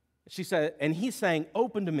 She said, and he's saying,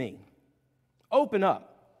 open to me. Open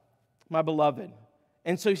up, my beloved.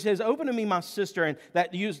 And so he says, open to me, my sister. And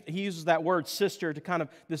he uses that word sister to kind of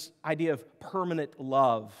this idea of permanent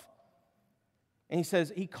love. And he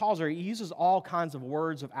says, he calls her, he uses all kinds of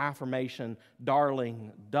words of affirmation,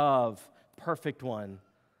 darling, dove, perfect one.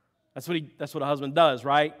 That's what a husband does,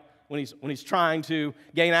 right? When he's trying to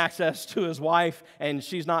gain access to his wife and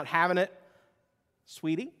she's not having it.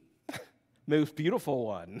 Sweetie, most beautiful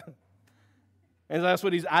one. And I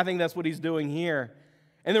think that's what he's doing here.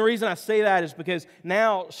 And the reason I say that is because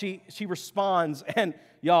now she responds, and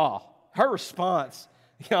y'all, her response,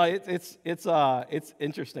 it's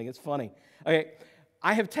interesting, it's funny. Okay,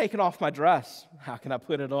 I have taken off my dress. How can I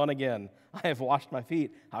put it on again? I have washed my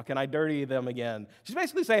feet. How can I dirty them again? She's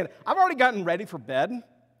basically saying, I've already gotten ready for bed.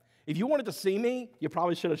 If you wanted to see me, you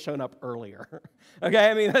probably should have shown up earlier. Okay,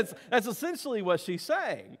 I mean, that's essentially what she's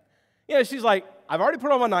saying. She's like, I've already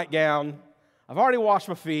put on my nightgown. I've already washed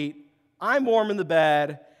my feet. I'm warm in the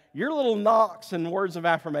bed. Your little knocks and words of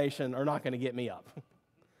affirmation are not going to get me up.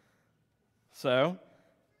 So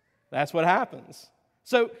that's what happens.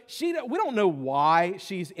 So we don't know why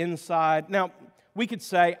she's inside. Now, we could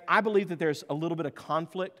say, I believe that there's a little bit of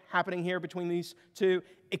conflict happening here between these two.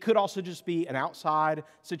 It could also just be an outside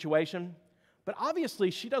situation. But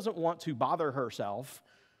obviously, she doesn't want to bother herself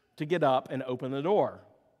to get up and open the door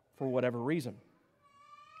for whatever reason.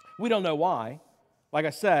 We don't know why. Like I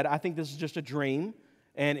said, I think this is just a dream,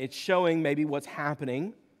 and it's showing maybe what's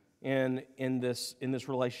happening in this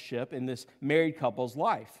relationship, in this married couple's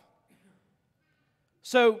life.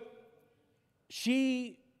 So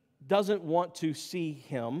she doesn't want to see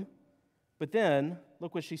him. But then,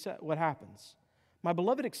 look what she said, what happens. My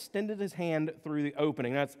beloved extended his hand through the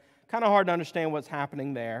opening. That's kind of hard to understand what's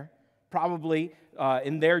happening there. Probably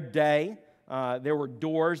in their day, there were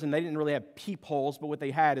doors, and they didn't really have peepholes, but what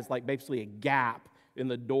they had is like basically a gap in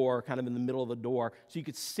the door, kind of in the middle of the door, so you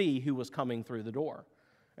could see who was coming through the door.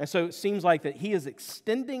 And so it seems like that he is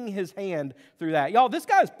extending his hand through that. Y'all, this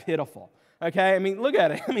guy's pitiful. Okay, I mean, look at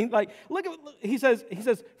it. I mean, like, look, he says,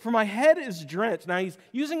 for my head is drenched. Now, he's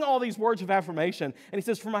using all these words of affirmation, and he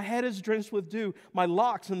says, for my head is drenched with dew, my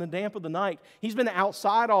locks in the damp of the night. He's been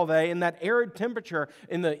outside all day in that arid temperature,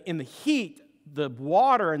 in the heat, the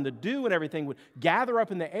water and the dew and everything would gather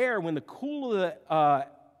up in the air. When the cool of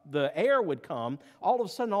the air would come, all of a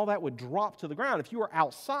sudden, all that would drop to the ground. If you were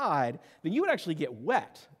outside, then you would actually get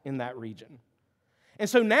wet in that region. And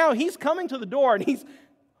so now he's coming to the door, and he's,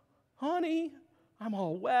 honey, I'm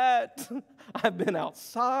all wet. I've been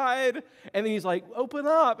outside. And then he's like, open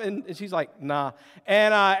up. And she's like, nah.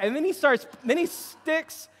 And then he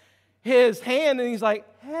sticks his hand and he's like,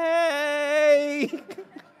 hey.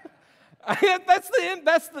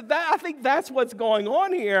 I think that's what's going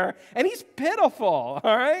on here. And he's pitiful,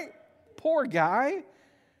 all right? Poor guy.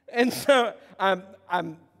 And so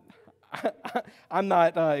I'm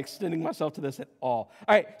not extending myself to this at all.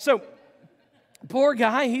 All right, so poor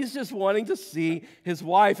guy, he's just wanting to see his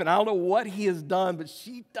wife, and I don't know what he has done, but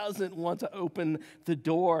she doesn't want to open the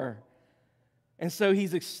door. And so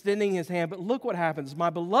he's extending his hand, but look what happens. My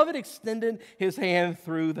beloved extended his hand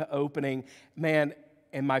through the opening, man,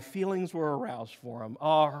 and my feelings were aroused for him.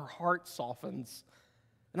 Oh, her heart softens.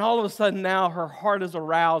 And all of a sudden now her heart is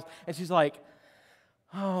aroused, and she's like,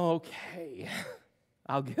 oh, okay,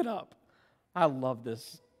 I'll get up. I love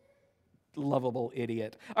this lovable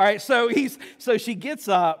idiot. All right, so she gets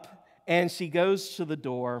up and she goes to the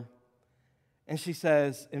door and she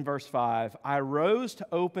says in verse 5, I rose to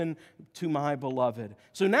open to my beloved.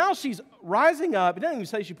 So now she's rising up. It doesn't even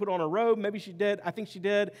say she put on a robe. Maybe she did. I think she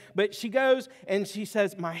did. But she goes and she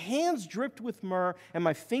says, my hands dripped with myrrh and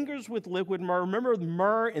my fingers with liquid myrrh. Remember,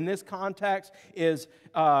 myrrh in this context is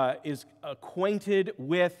acquainted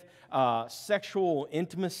with sexual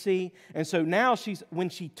intimacy. And so now when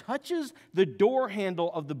she touches the door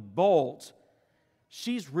handle of the bolt,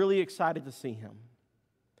 she's really excited to see him.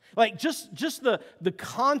 Like just the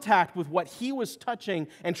contact with what he was touching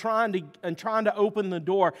and trying to open the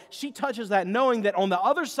door, she touches that knowing that on the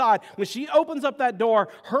other side, when she opens up that door,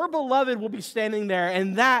 her beloved will be standing there,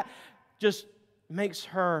 and that just makes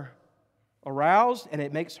her aroused and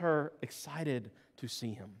it makes her excited to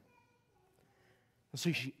see him. And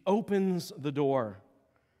so she opens the door.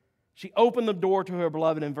 She opened the door to her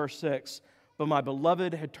beloved in verse 6, but my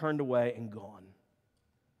beloved had turned away and gone.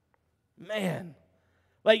 Man,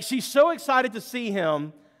 like she's so excited to see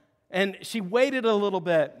him, and she waited a little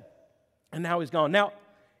bit, and now he's gone. Now,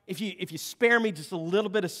 if you spare me just a little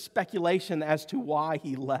bit of speculation as to why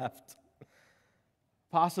he left,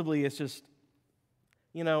 possibly it's just,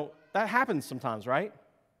 that happens sometimes, right?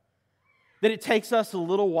 That it takes us a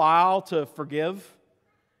little while to forgive.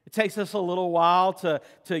 It takes us a little while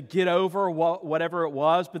to get over whatever it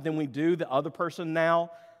was, but then we do. The other person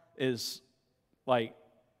now is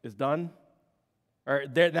done. Or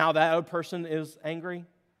now that other person is angry.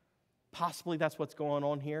 Possibly that's what's going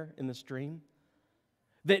on here in this dream.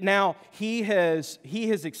 That now he has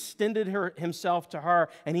extended himself to her,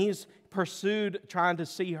 and he's pursued trying to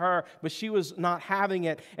see her, but she was not having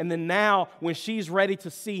it. And then now when she's ready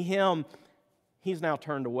to see him, he's now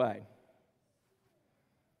turned away.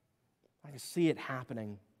 I can see it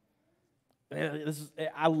happening.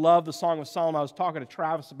 I love the Song of Solomon. I was talking to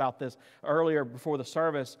Travis about this earlier before the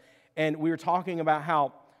service, and we were talking about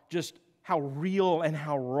how real and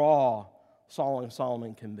how raw Song of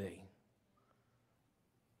Solomon can be.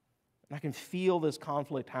 And I can feel this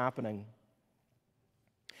conflict happening.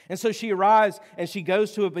 And so she arrives and she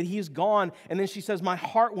goes to it, but he's gone. And then she says, my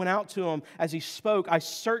heart went out to him as he spoke. I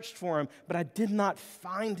searched for him, but I did not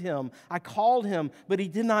find him. I called him, but he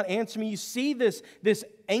did not answer me. You see this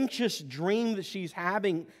anxious dream that she's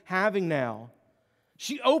having now.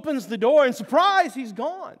 She opens the door and surprise, he's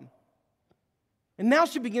gone. And now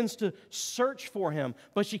she begins to search for him,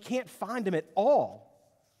 but she can't find him at all.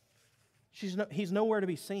 He's nowhere to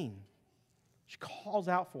be seen. She calls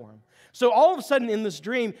out for him. So all of a sudden in this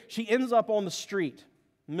dream, she ends up on the street,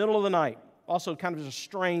 middle of the night. Also kind of a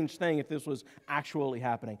strange thing if this was actually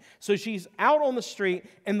happening. So she's out on the street,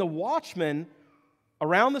 and the watchmen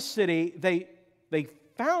around the city, they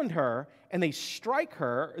found her, and they strike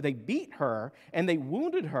her, they beat her, and they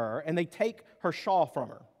wounded her, and they take her shawl from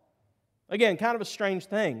her. Again, kind of a strange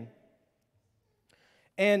thing.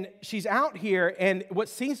 And she's out here, and what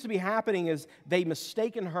seems to be happening is they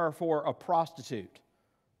mistaken her for a prostitute.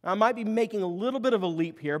 Now, I might be making a little bit of a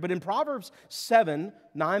leap here, but in Proverbs 7,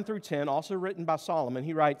 9 through 10, also written by Solomon,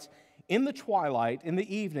 he writes, "In the twilight, in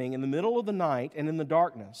the evening, in the middle of the night, and in the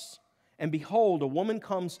darkness, and behold, a woman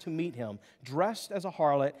comes to meet him, dressed as a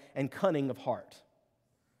harlot and cunning of heart."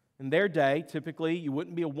 In their day, typically, you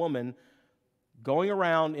wouldn't be a woman going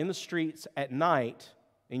around in the streets at night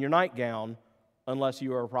in your nightgown unless you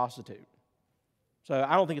were a prostitute. So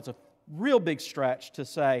I don't think it's a real big stretch to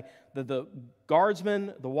say that the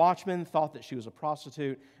guardsmen, the watchmen, thought that she was a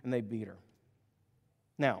prostitute and they beat her.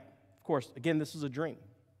 Now, of course, again, this is a dream.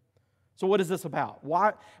 So what is this about?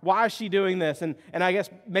 Why is she doing this? And I guess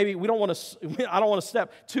maybe I don't want to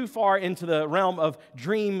step too far into the realm of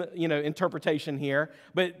dream, interpretation here,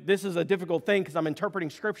 but this is a difficult thing because I'm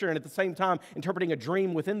interpreting Scripture and at the same time interpreting a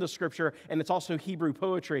dream within the Scripture, and it's also Hebrew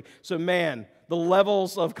poetry. So man, the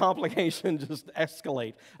levels of complication just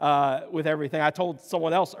escalate with everything. I told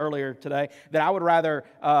someone else earlier today that I would rather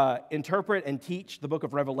interpret and teach the book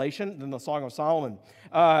of Revelation than the Song of Solomon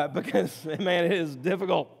because, man, it is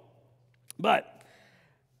difficult. But,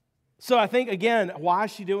 so I think, again, why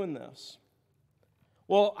is she doing this?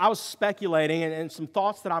 Well, I was speculating, and some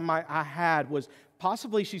thoughts that I had was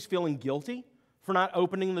possibly she's feeling guilty for not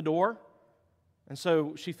opening the door, and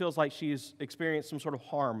so she feels like she's experienced some sort of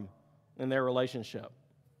harm in their relationship.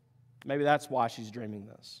 Maybe that's why she's dreaming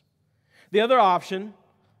this. The other option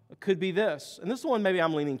could be this, and this is the one maybe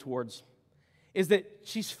I'm leaning towards, is that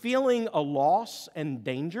she's feeling a loss and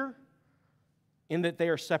danger in that they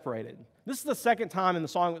are separated. This is the second time in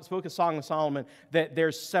the book of Song of Solomon that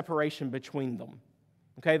there's separation between them.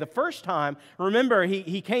 Okay, the first time, remember,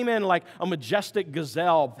 he came in like a majestic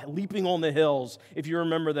gazelle leaping on the hills, if you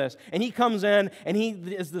remember this. And he comes in, and he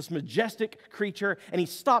is this majestic creature, and he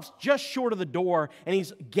stops just short of the door, and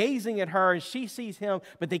he's gazing at her, and she sees him,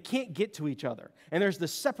 but they can't get to each other. And there's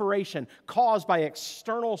this separation caused by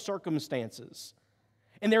external circumstances.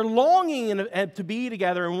 And they're longing to be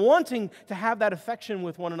together and wanting to have that affection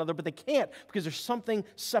with one another, but they can't because there's something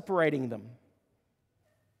separating them.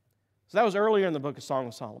 So that was earlier in the book of Song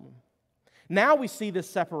of Solomon. Now we see this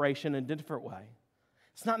separation in a different way.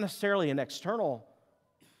 It's not necessarily an external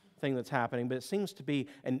thing that's happening, but it seems to be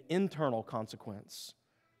an internal consequence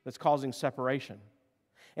that's causing separation.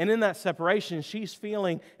 And in that separation, she's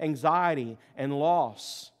feeling anxiety and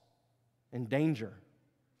loss and danger.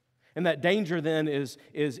 And that danger then is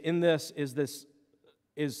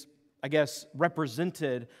I guess,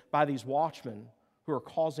 represented by these watchmen who are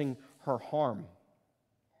causing her harm.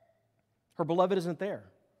 Her beloved isn't there.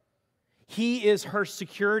 He is her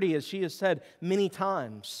security, as she has said many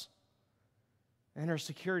times. And her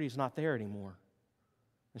security is not there anymore.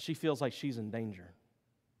 And she feels like she's in danger.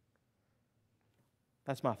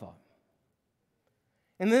 That's my thought.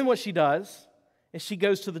 And then what she does is she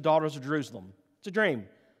goes to the daughters of Jerusalem. It's a dream.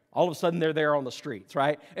 All of a sudden, they're there on the streets,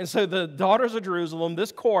 right? And so the daughters of Jerusalem,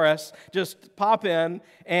 this chorus, just pop in,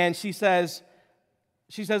 and she says,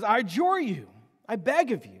 "I adjure you, I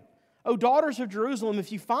beg of you, O daughters of Jerusalem,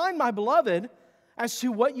 if you find my beloved, as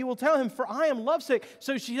to what you will tell him, for I am lovesick."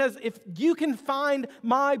 So she says, if you can find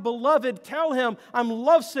my beloved, tell him, I'm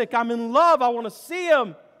lovesick, I'm in love, I want to see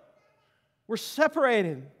him. We're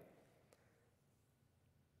separated.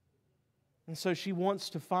 And so she wants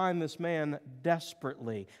to find this man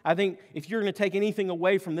desperately. I think if you're going to take anything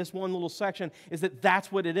away from this one little section, is that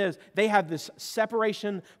that's what it is. They have this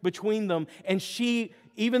separation between them. And she,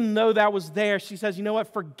 even though that was there, she says, you know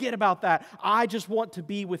what, forget about that. I just want to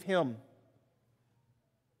be with him.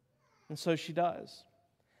 And so she does.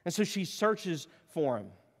 And so she searches for him.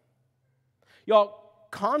 Y'all,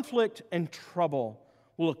 conflict and trouble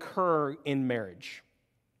will occur in marriage.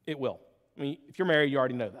 It will. I mean, if you're married, you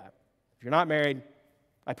already know that. If you're not married,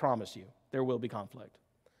 I promise you, there will be conflict.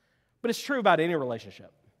 But it's true about any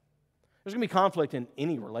relationship. There's going to be conflict in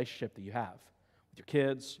any relationship that you have with your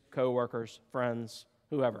kids, coworkers, friends,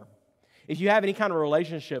 whoever. If you have any kind of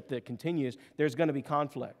relationship that continues, there's going to be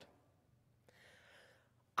conflict.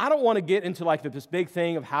 I don't want to get into like this big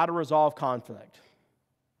thing of how to resolve conflict.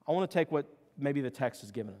 I want to take what maybe the text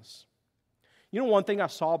has given us. You know, one thing I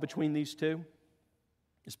saw between these two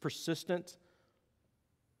is persistent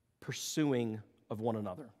pursuing of one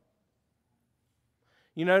another.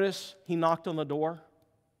 You notice he knocked on the door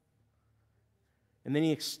and then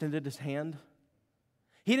he extended his hand.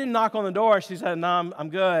 He didn't knock on the door. She said, "No, I'm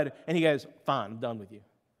good." And he goes, "Fine, I'm done with you."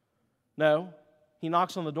 No, he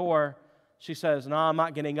knocks on the door. She says, "No, I'm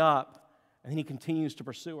not getting up." And then he continues to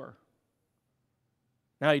pursue her.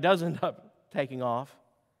 Now, he does end up taking off.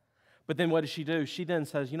 But then what does she do? She then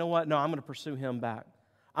says, "You know what? No, I'm going to pursue him back.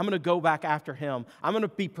 I'm going to go back after him. I'm going to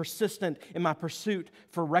be persistent in my pursuit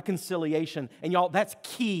for reconciliation. And y'all, that's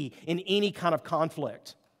key in any kind of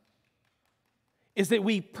conflict, is that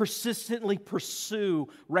we persistently pursue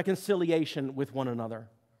reconciliation with one another.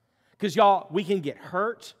 Because y'all, we can get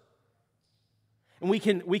hurt, and we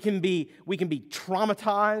can be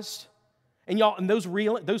traumatized. And y'all, and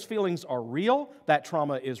those feelings are real. That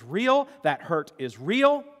trauma is real. That hurt is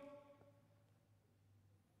real.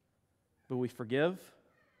 But we forgive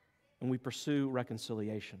and we pursue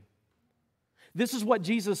reconciliation. This is what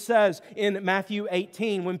Jesus says in Matthew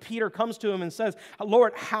 18 when Peter comes to him and says,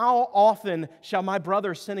 Lord, how often shall my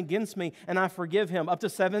brother sin against me and I forgive him? Up to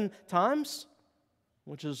 7 times?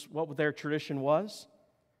 Which is what their tradition was.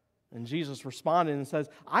 And Jesus responded and says,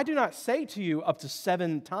 I do not say to you up to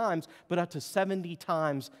 7 times, but up to 70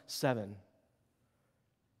 times 7.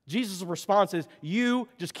 Jesus' response is, you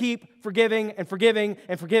just keep forgiving and forgiving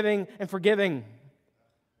and forgiving and forgiving.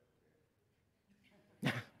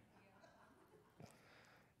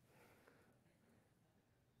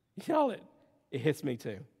 Y'all, it hits me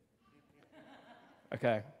too.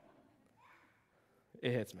 Okay?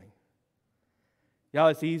 It hits me. Y'all,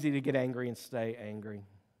 it's easy to get angry and stay angry.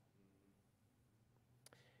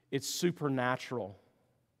 It's supernatural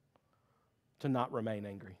to not remain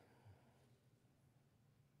angry.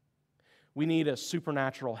 We need a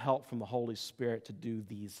supernatural help from the Holy Spirit to do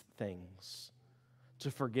these things,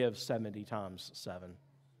 to forgive 70 times 7.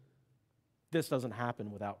 This doesn't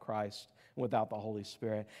happen without Christ, without the Holy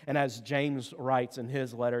Spirit. And as James writes in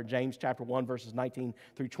his letter, James chapter 1, verses 19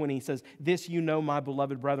 through 20, he says, this you know, my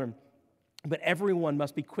beloved brethren, but everyone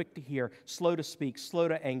must be quick to hear, slow to speak, slow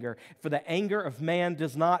to anger, for the anger of man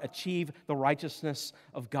does not achieve the righteousness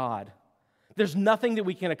of God. There's nothing that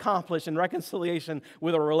we can accomplish in reconciliation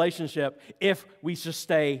with a relationship if we just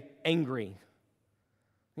stay angry.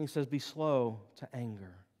 And he says, be slow to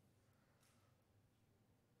anger.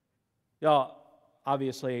 Y'all,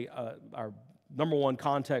 obviously, our number one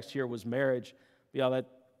context here was marriage. Y'all,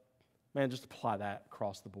 just apply that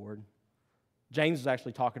across the board. James is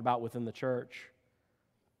actually talking about within the church,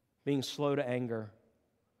 being slow to anger,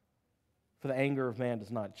 for the anger of man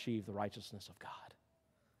does not achieve the righteousness of God.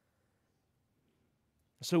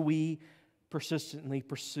 So we persistently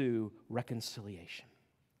pursue reconciliation.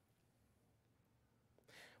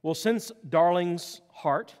 Well, since Darling's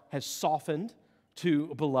heart has softened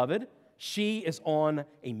to beloved, she is on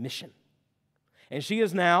a mission. And she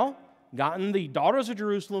has now gotten the daughters of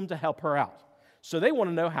Jerusalem to help her out. So they want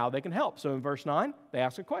to know how they can help. So in verse 9, they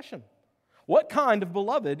ask a question. What kind of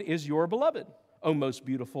beloved is your beloved, O most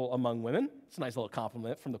beautiful among women? It's a nice little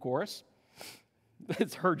compliment from the chorus.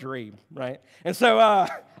 It's her dream, right? And so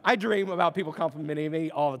I dream about people complimenting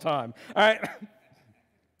me all the time. All right.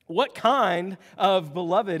 What kind of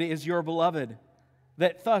beloved is your beloved,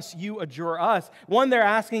 that thus you adjure us? One, they're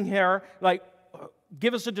asking her,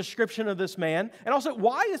 give us a description of this man. And also,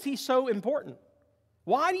 why is he so important?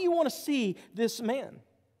 Why do you want to see this man?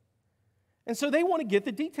 And so they want to get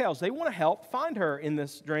the details. They want to help find her in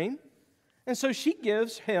this dream. And so she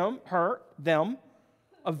gives them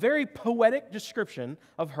a very poetic description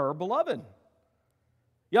of her beloved.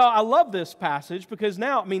 Y'all, I love this passage because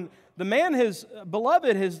now, the man, his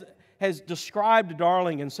beloved, has described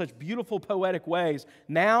Darling in such beautiful poetic ways.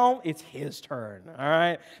 Now it's his turn, all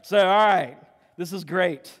right? So, all right, this is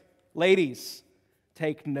great. Ladies,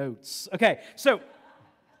 take notes. Okay, so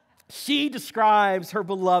she describes her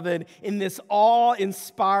beloved in this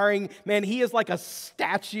awe-inspiring, man, he is like a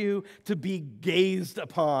statue to be gazed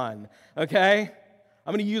upon, okay?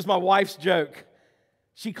 I'm going to use my wife's joke.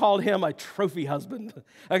 She called him a trophy husband,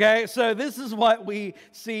 okay? So this is what we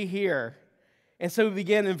see here. And so we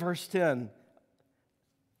begin in verse 10.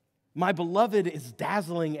 My beloved is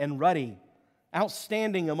dazzling and ruddy,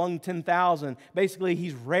 outstanding among 10,000. Basically,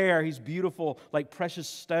 he's rare, he's beautiful, like precious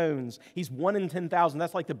stones. He's 1 in 10,000.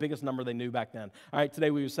 That's like the biggest number they knew back then. All right, today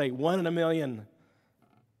we would say 1 in a million.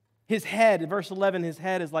 His head, in verse 11, his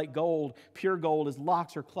head is like gold, pure gold. His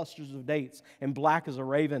locks are clusters of dates, and black as a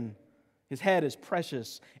raven. His head is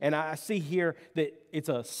precious. And I see here that it's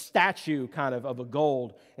a statue kind of a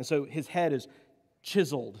gold. And so his head is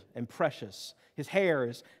chiseled and precious. His hair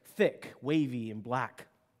is thick, wavy, and black.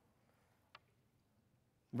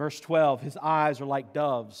 Verse 12, his eyes are like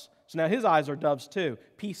doves. So now his eyes are doves too,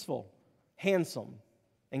 peaceful, handsome,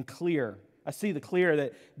 and clear. I see the clear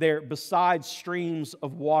that they're beside streams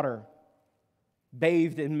of water,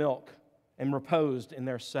 bathed in milk and reposed in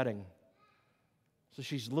their setting. So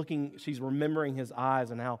she's remembering his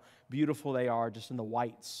eyes and how beautiful they are just in the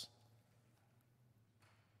whites.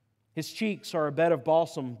 His cheeks are a bed of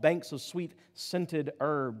balsam, banks of sweet scented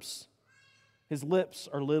herbs. His lips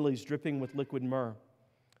are lilies dripping with liquid myrrh.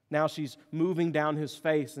 Now she's moving down his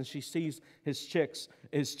face, and she sees his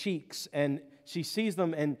cheeks, and she sees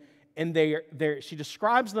them, and she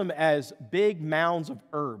describes them as big mounds of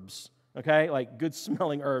herbs, okay? Like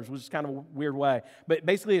good-smelling herbs, which is kind of a weird way. But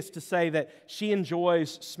basically it's to say that she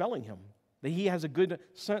enjoys smelling him, that he has a good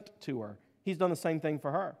scent to her. He's done the same thing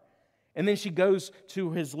for her. And then she goes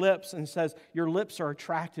to his lips and says, your lips are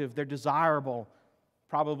attractive, they're desirable,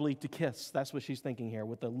 probably to kiss. That's what she's thinking here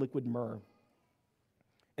with the liquid myrrh.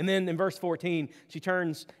 And then in verse 14, she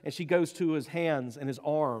turns and she goes to his hands and his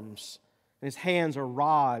arms. And his hands are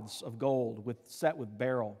rods of gold set with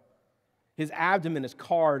beryl. His abdomen is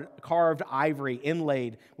carved ivory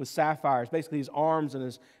inlaid with sapphires. Basically, his arms and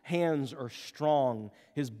his hands are strong.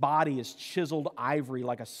 His body is chiseled ivory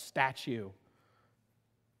like a statue.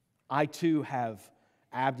 I too have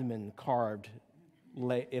abdomen carved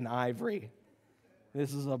in ivory.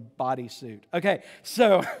 This is a bodysuit. Okay,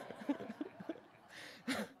 so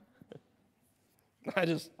I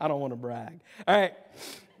don't want to brag. All right.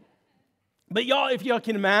 But y'all, if y'all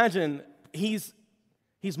can imagine, he's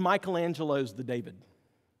Michelangelo's the David,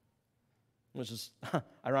 which is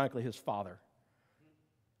ironically his father.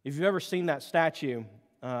 If you've ever seen that statue,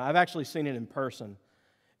 I've actually seen it in person.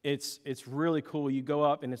 It's really cool. You go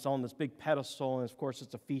up and it's on this big pedestal, and of course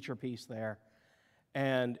it's a feature piece there.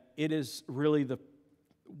 And it is really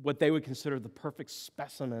what they would consider the perfect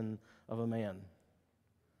specimen of a man.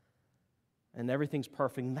 And everything's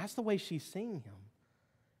perfect. And that's the way she's seeing him.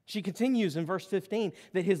 She continues in verse 15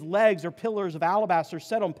 that his legs are pillars of alabaster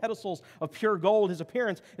set on pedestals of pure gold. His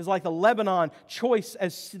appearance is like the Lebanon, choice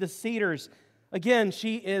as the cedars. Again,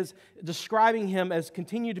 she is describing him as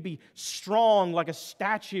continue to be strong like a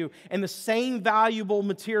statue and the same valuable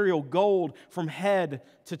material, gold, from head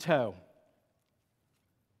to toe.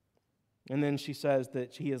 And then she says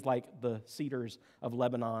that he is like the cedars of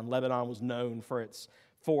Lebanon. Lebanon was known for its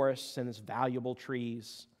forests and its valuable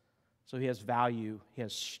trees. So he has value, he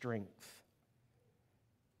has strength.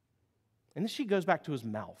 And then she goes back to his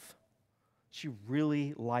mouth. She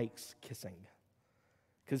really likes kissing.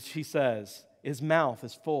 Because she says, his mouth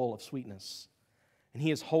is full of sweetness, and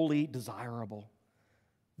he is wholly desirable.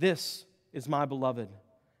 This is my beloved,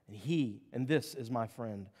 and this is my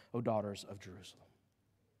friend, O daughters of Jerusalem.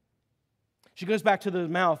 She goes back to the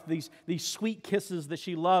mouth, these sweet kisses that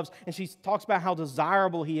she loves, and she talks about how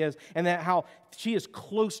desirable he is and that how she is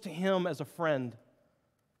close to him as a friend.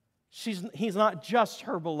 He's not just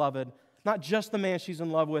her beloved, not just the man she's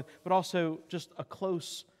in love with, but also just a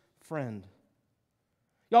close friend.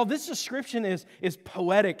 Y'all, this description is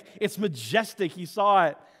poetic. It's majestic. You saw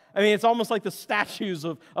it. I mean, it's almost like the statues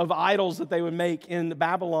of idols that they would make in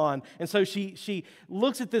Babylon. And so she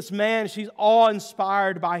looks at this man. She's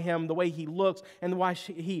awe-inspired by him, the way he looks, and why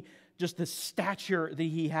just the stature that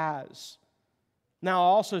he has. Now,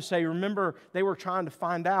 I'll also say, remember, they were trying to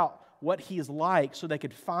find out what he is like so they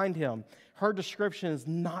could find him. Her description is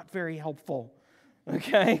not very helpful,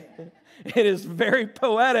 okay? It is very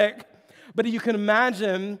poetic. But you can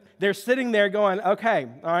imagine they're sitting there going, okay,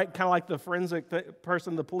 all right, kind of like the forensic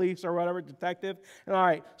person, the police or whatever, detective. And all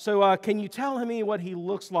right, so can you tell me what he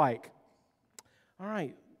looks like? All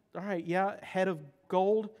right, yeah, head of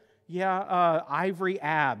gold. Yeah, ivory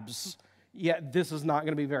abs. Yeah, this is not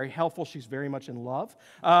going to be very helpful. She's very much in love.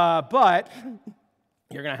 But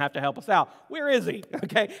you're going to have to help us out. Where is he?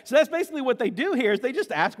 Okay, so that's basically what they do here is they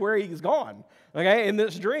just ask where he's gone. Okay, in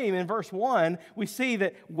this dream, in verse 1, we see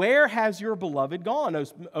that, where has your beloved gone,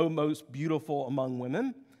 O most beautiful among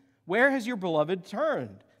women? Where has your beloved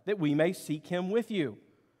turned, that we may seek him with you?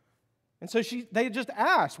 And so they just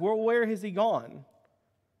ask, well, where has he gone?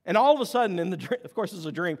 And all of a sudden, in the dream, of course it's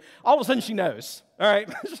a dream, all of a sudden she knows, all right?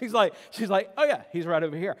 she's like, oh yeah, he's right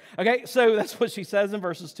over here. Okay, so that's what she says in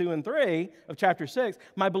verses 2 and 3 of chapter 6.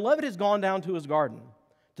 My beloved has gone down to his garden,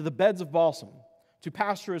 to the beds of balsam, to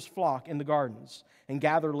pasture his flock in the gardens and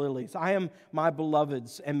gather lilies. I am my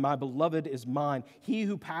beloved's, and my beloved is mine, he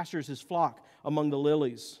who pastures his flock among the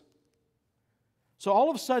lilies. So all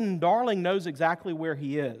of a sudden, darling knows exactly where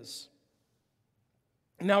he is.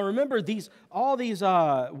 Now remember, all these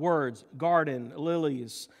words, garden,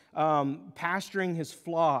 lilies, pasturing his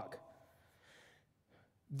flock,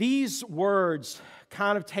 these words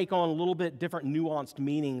kind of take on a little bit different nuanced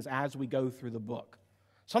meanings as we go through the book.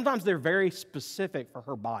 Sometimes they're very specific for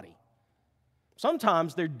her body.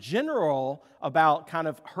 Sometimes they're general about kind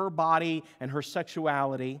of her body and her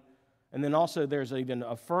sexuality. And then also there's even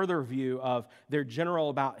a further view of they're general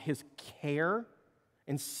about his care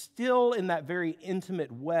and still in that very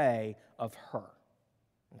intimate way of her.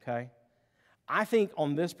 Okay? I think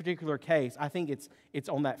on this particular case, I think it's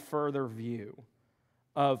on that further view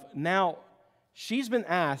of now she's been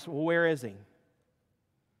asked, well, where is he?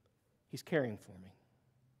 He's caring for me.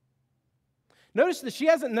 Notice that she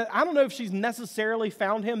hasn't, I don't know if she's necessarily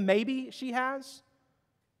found him. Maybe she has.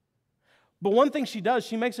 But one thing she does,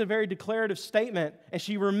 she makes a very declarative statement, and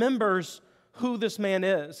she remembers who this man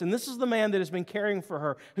is. And this is the man that has been caring for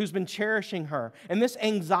her, who's been cherishing her. And this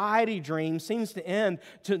anxiety dream seems to end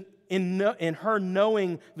in her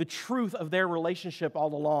knowing the truth of their relationship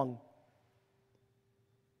all along.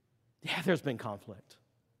 Yeah, there's been conflict.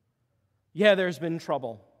 Yeah, there's been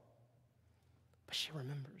trouble. But she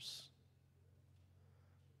remembers.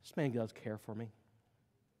 This man does care for me.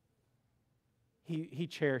 He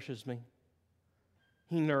cherishes me.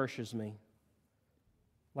 He nourishes me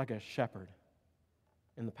like a shepherd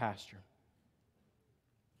in the pasture.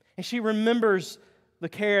 And she remembers the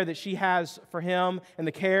care that she has for him and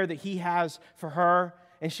the care that he has for her.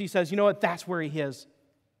 And she says, you know what? That's where he is.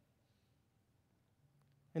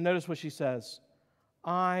 And notice what she says.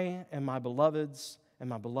 I am my beloved's, and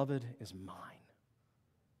my beloved is mine.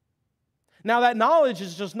 Now, that knowledge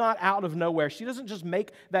is just not out of nowhere. She doesn't just make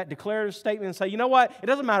that declarative statement and say, you know what? It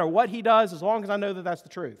doesn't matter what he does as long as I know that that's the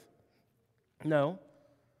truth. No.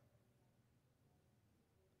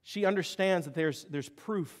 She understands that there's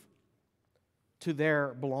proof to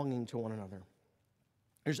their belonging to one another.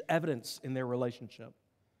 There's evidence in their relationship.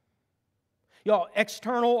 Y'all,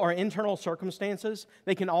 external or internal circumstances,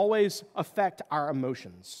 they can always affect our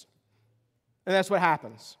emotions. And that's what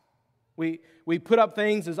happens. We put up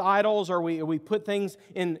things as idols, or we put things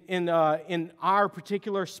in our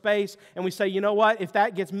particular space, and we say, you know what, if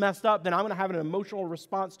that gets messed up, then I'm going to have an emotional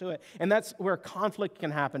response to it. And that's where conflict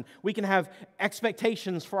can happen. We can have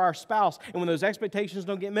expectations for our spouse, and when those expectations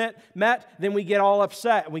don't get met, then we get all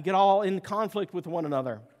upset. We get all in conflict with one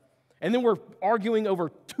another. And then we're arguing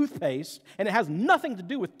over toothpaste, and it has nothing to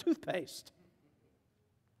do with toothpaste.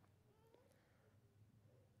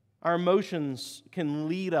 Our emotions can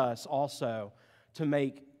lead us also to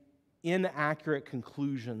make inaccurate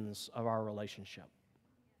conclusions of our relationship.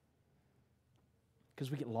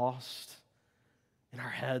 Because we get lost in our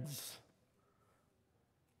heads.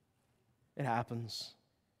 It happens.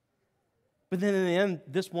 But then in the end,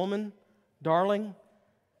 this woman, darling,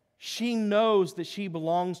 she knows that she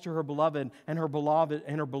belongs to her beloved, and her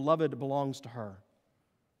beloved belongs to her.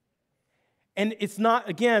 And it's not,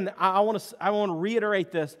 again, I want to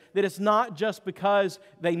reiterate this, that it's not just because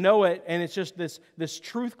they know it and it's just this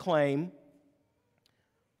truth claim,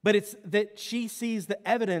 but it's that she sees the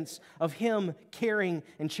evidence of him caring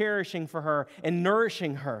and cherishing for her and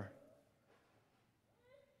nourishing her.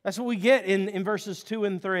 That's what we get in verses 2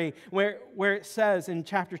 and 3, where it says in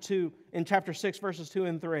chapter 6, verses 2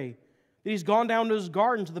 and 3, that he's gone down to his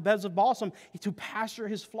garden, to the beds of balsam, to pasture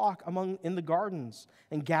his flock in the gardens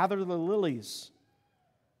and gather the lilies.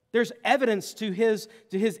 There's evidence to his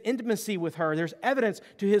intimacy with her. There's evidence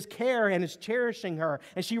to his care and his cherishing her.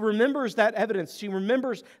 And she remembers that evidence. She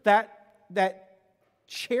remembers that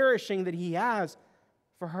cherishing that he has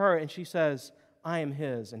for her. And she says, I am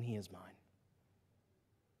his and he is mine.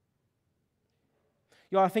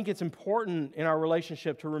 I think it's important in our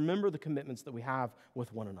relationship to remember the commitments that we have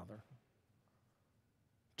with one another.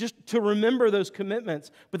 Just to remember those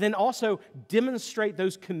commitments, but then also demonstrate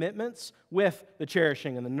those commitments with the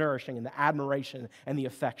cherishing and the nourishing and the admiration and the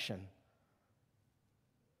affection.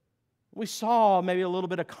 We saw maybe a little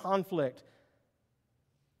bit of conflict,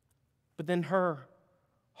 but then her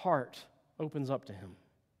heart opens up to him,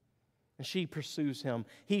 and she pursues him.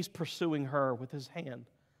 He's pursuing her with his hand.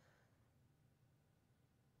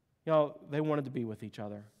 They wanted to be with each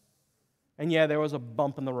other. And yeah, there was a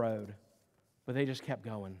bump in the road, but they just kept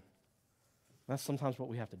going. That's sometimes what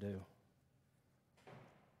we have to do.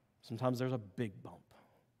 Sometimes there's a big bump.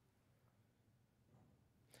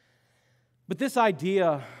 But this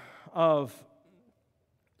idea of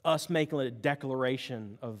us making a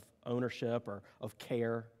declaration of ownership or of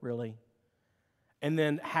care, really, and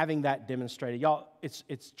then having that demonstrated,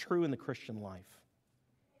 it's true in the Christian life.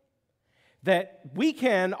 That we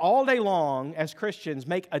can, all day long, as Christians,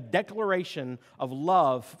 make a declaration of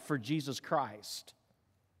love for Jesus Christ.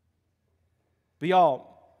 But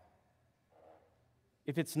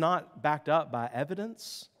if it's not backed up by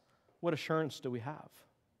evidence, what assurance do we have?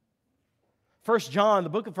 1 John, the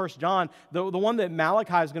book of 1 John, the one that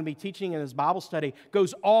Malachi is going to be teaching in his Bible study,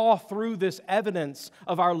 goes all through this evidence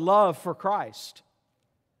of our love for Christ.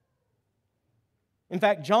 In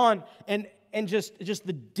fact, John, and just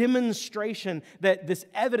the demonstration that this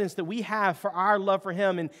evidence that we have for our love for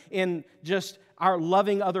him and in just our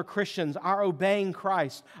loving other Christians, our obeying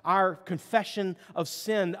Christ, our confession of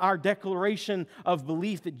sin, our declaration of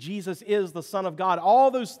belief that Jesus is the Son of God,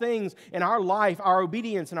 all those things in our life, our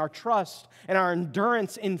obedience and our trust and our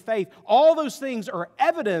endurance in faith, all those things are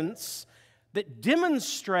evidence that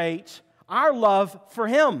demonstrate our love for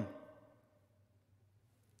Him.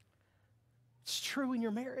 It's true in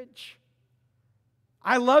your marriage.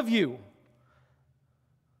 I love you.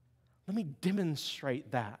 Let me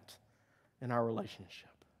demonstrate that in our relationship.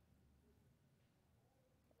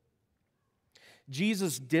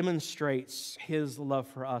 Jesus demonstrates His love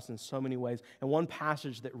for us in so many ways. And one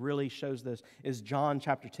passage that really shows this is John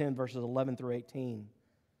chapter 10, verses 11 through 18.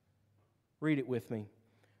 Read it with me.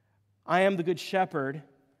 I am the good shepherd.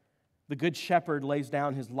 The good shepherd lays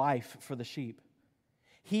down his life for the sheep.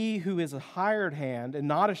 He who is a hired hand and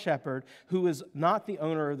not a shepherd, who is not the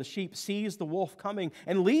owner of the sheep, sees the wolf coming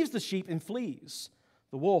and leaves the sheep and flees.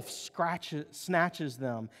 The wolf snatches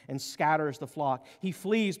them and scatters the flock. He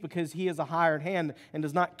flees because he is a hired hand and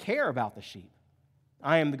does not care about the sheep.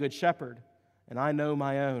 I am the good shepherd, and I know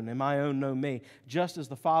my own, and my own know me, just as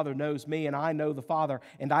the Father knows me, and I know the Father,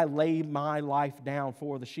 and I lay my life down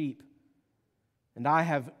for the sheep. And I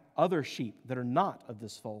have other sheep that are not of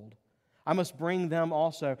this fold. I must bring them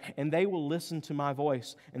also, and they will listen to my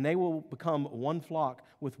voice, and they will become one flock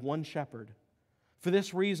with one shepherd. For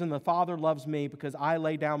this reason the Father loves me, because I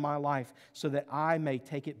lay down my life so that I may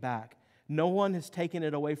take it back. No one has taken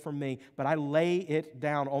it away from me, but I lay it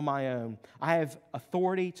down on my own. I have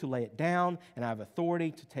authority to lay it down, and I have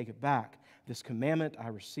authority to take it back. This commandment I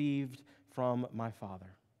received from my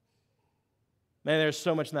Father. Man, there's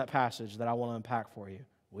so much in that passage that I want to unpack for you.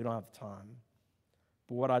 We don't have the time.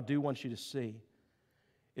 But what I do want you to see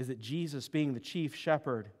is that Jesus, being the chief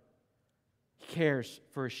shepherd, He cares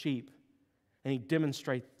for His sheep. And He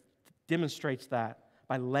demonstrates that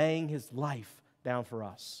by laying His life down for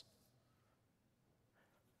us.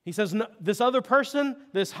 He says, no, this other person,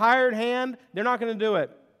 this hired hand, they're not going to do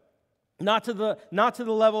it. Not to the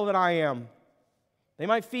level that I am. They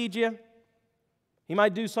might feed you. He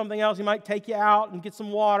might do something else. He might take you out and get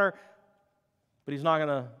some water. But He's not going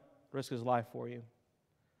to risk His life for you.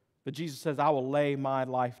 But Jesus says, I will lay my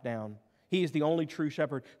life down. He is the only true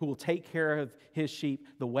shepherd who will take care of His sheep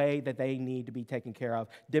the way that they need to be taken care of.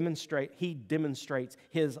 He demonstrates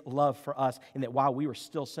His love for us, and that while we were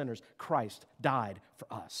still sinners, Christ died for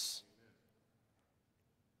us.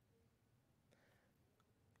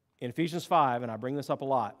 In Ephesians 5, and I bring this up a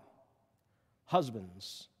lot,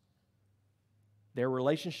 husbands, their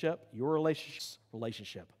relationship, your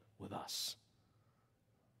relationship with us.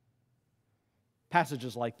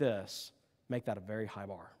 Passages like this make that a very high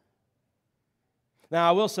bar. Now,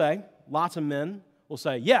 I will say, lots of men will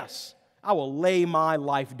say, yes, I will lay my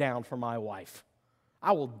life down for my wife.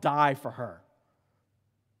 I will die for her.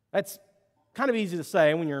 That's kind of easy to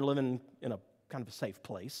say when you're living in a kind of a safe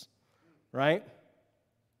place, right?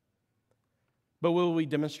 But will we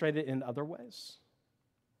demonstrate it in other ways?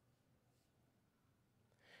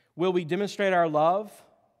 Will we demonstrate our love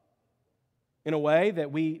in a way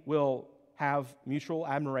that we will have mutual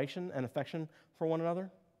admiration and affection for one another?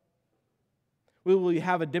 Will we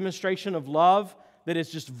have a demonstration of love that is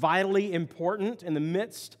just vitally important in the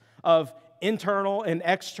midst of internal and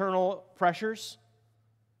external pressures?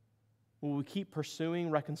 Will we keep pursuing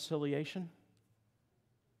reconciliation,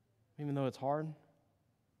 even though it's hard?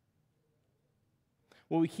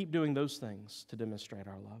 Will we keep doing those things to demonstrate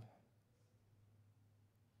our love?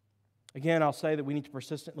 Again, I'll say that we need to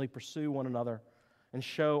persistently pursue one another and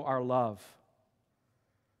show our love,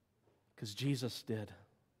 because Jesus did.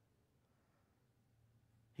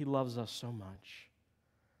 He loves us so much,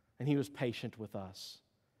 and He was patient with us.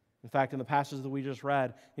 In fact, in the passage that we just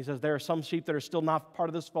read, He says there are some sheep that are still not part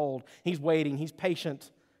of this fold. He's waiting. He's patient.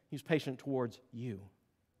 He's patient towards you,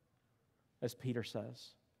 as Peter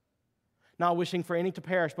says. Not wishing for any to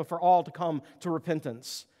perish, but for all to come to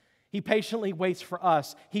repentance. He patiently waits for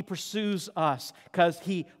us. He pursues us because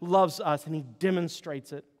He loves us, and He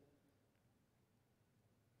demonstrates it.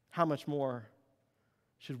 How much more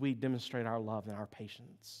should we demonstrate our love and our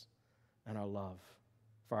patience and our love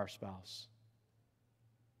for our spouse?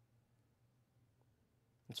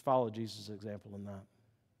 Let's follow Jesus' example in that.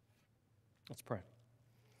 Let's pray.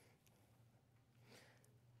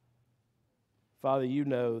 Father, You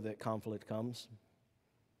know that conflict comes.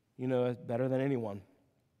 You know it better than anyone.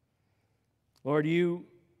 Lord, You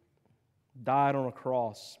died on a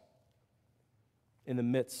cross in the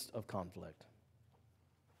midst of conflict.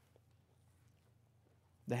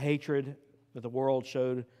 The hatred that the world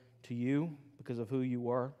showed to You because of who You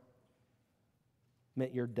were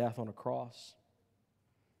meant Your death on a cross.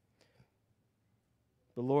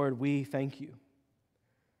 But Lord, we thank you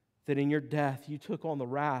that in your death you took on the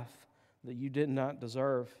wrath that you did not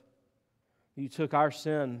deserve. You took our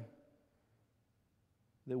sin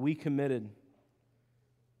that we committed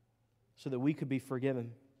so that we could be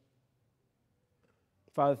forgiven.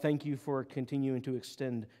 Father, thank you for continuing to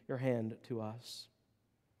extend your hand to us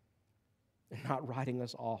and not writing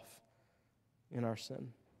us off in our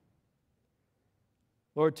sin.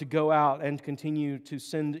 Lord, to go out and continue to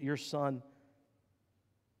send your Son,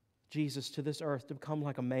 Jesus, to this earth to become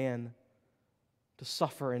like a man, to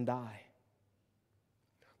suffer and die.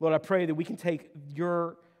 Lord, I pray that we can take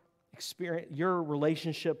your experience, your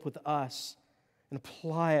relationship with us, and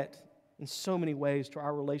apply it in so many ways to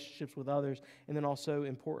our relationships with others, and then also,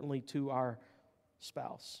 importantly, to our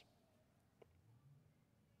spouse.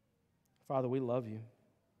 Father, we love you.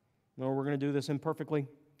 Lord, we're going to do this imperfectly.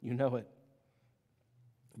 You know it.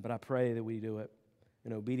 But I pray that we do it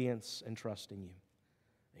in obedience and trust in you.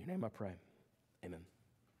 In your name I pray. Amen.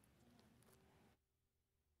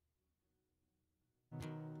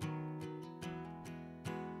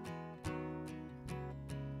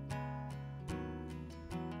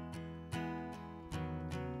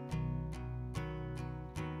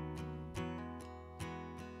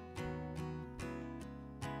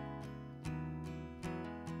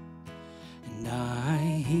 And I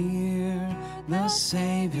hear the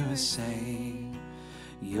Savior say,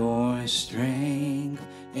 your strength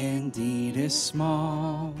indeed is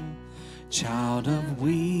small. Child of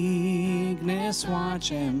weakness,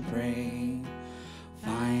 watch and pray.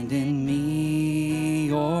 Find in me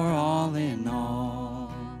your all in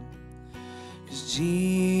all. 'Cause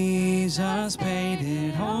Jesus paid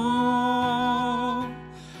it all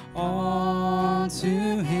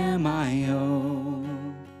to him I owe.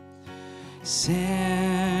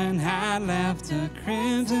 Sin had left a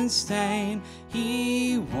crimson stain,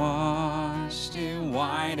 he washed it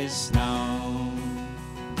white as snow.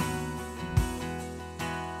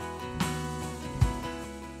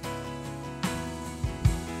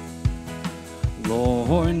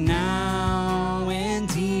 Lord, now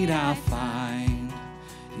indeed I find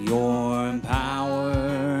your power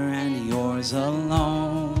and yours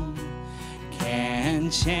alone can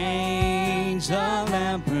change the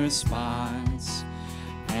leper's spots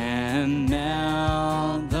and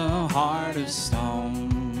melt the heart of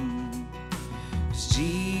stone. 'Cause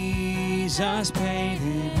Jesus paid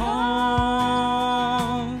it all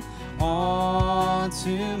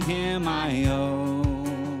to him I owe.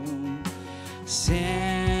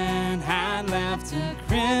 Sin had left a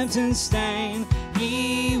crimson stain,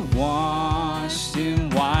 he washed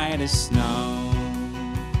it white as snow.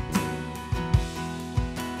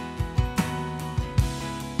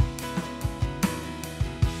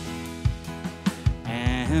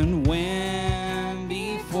 And when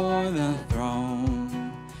before the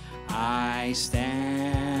throne I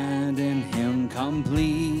stand in him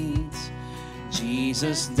complete,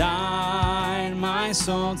 Jesus died my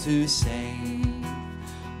soul to save.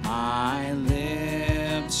 My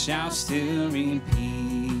lips shall still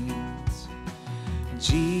repeat,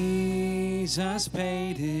 Jesus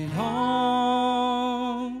paid it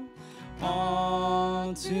all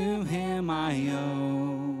to him I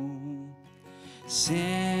owe.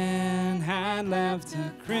 Sin had left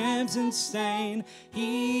a crimson stain,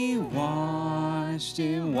 he washed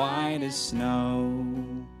it white as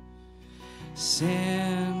snow.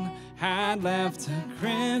 Sin had left a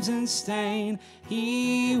crimson stain,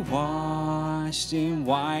 he washed it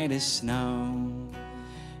white as snow.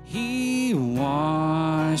 He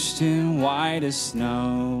washed it white as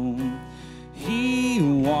snow. He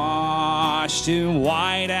washed it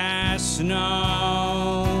white as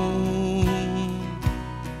snow.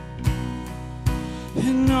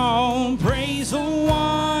 And oh, praise the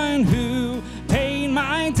one who paid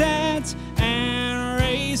my debt and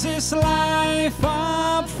raised this life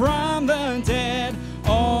up from the dead.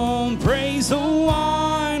 Oh, praise the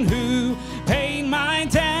one who paid my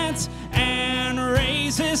debt and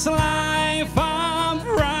raised this life up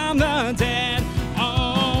from the dead.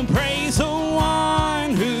 Oh, praise the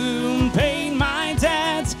one who paid my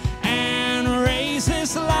debt and raised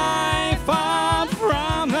this life up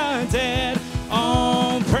from the dead.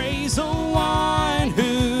 Oh, praise the one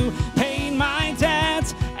who paid my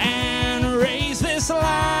debt and raised this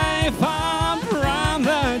life up from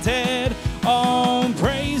the dead. Oh,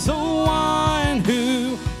 praise the one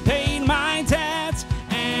who paid my debt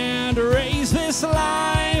and raised this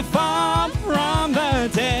life up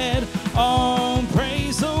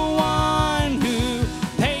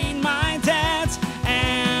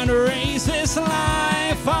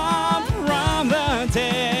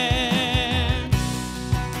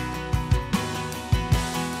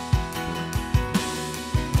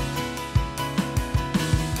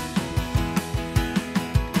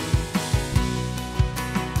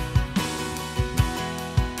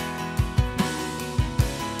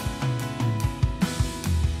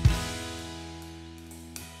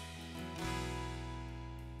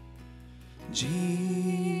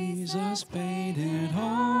Jesus paid it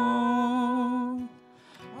all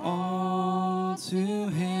to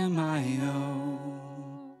him I owe.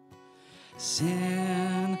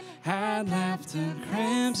 Sin had left a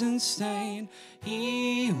crimson stain,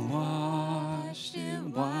 he washed it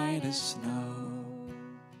white as snow.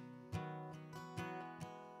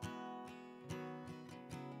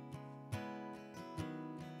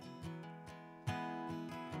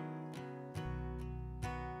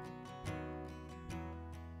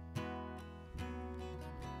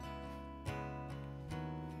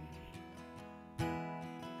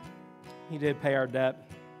 He did pay our debt.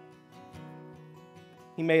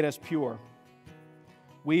 He made us pure.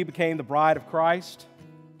 We became the bride of Christ,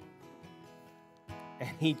 and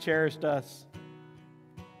He cherished us.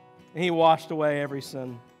 And He washed away every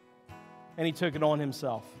sin, and He took it on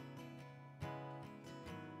Himself.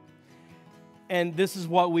 And this is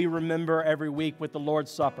what we remember every week with the Lord's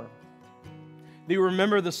Supper. We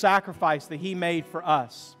remember the sacrifice that He made for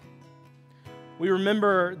us. We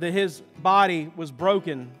remember that His body was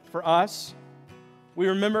broken for us. We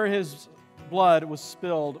remember His blood was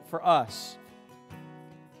spilled for us.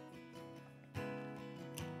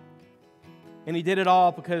 And He did it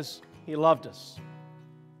all because He loved us.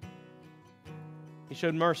 He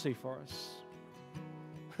showed mercy for us,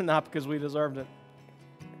 not because we deserved it.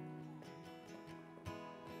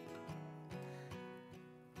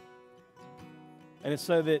 And it's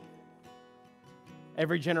so that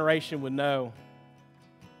every generation would know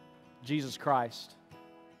Jesus Christ.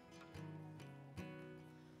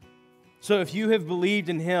 So if you have believed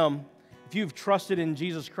in Him, if you've trusted in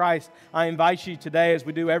Jesus Christ, I invite you today, as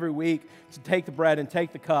we do every week, to take the bread and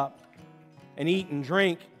take the cup and eat and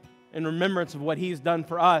drink in remembrance of what He's done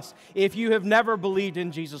for us. If you have never believed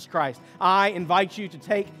in Jesus Christ, I invite you to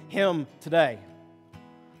take Him today,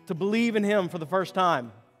 to believe in Him for the first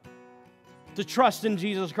time, to trust in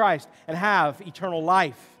Jesus Christ and have eternal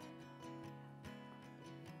life.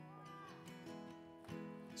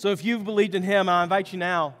 So if you've believed in Him, I invite you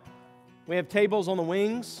now. We have tables on the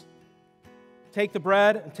wings. Take the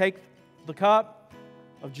bread and take the cup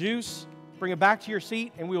of juice. Bring it back to your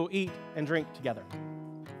seat, and we will eat and drink together.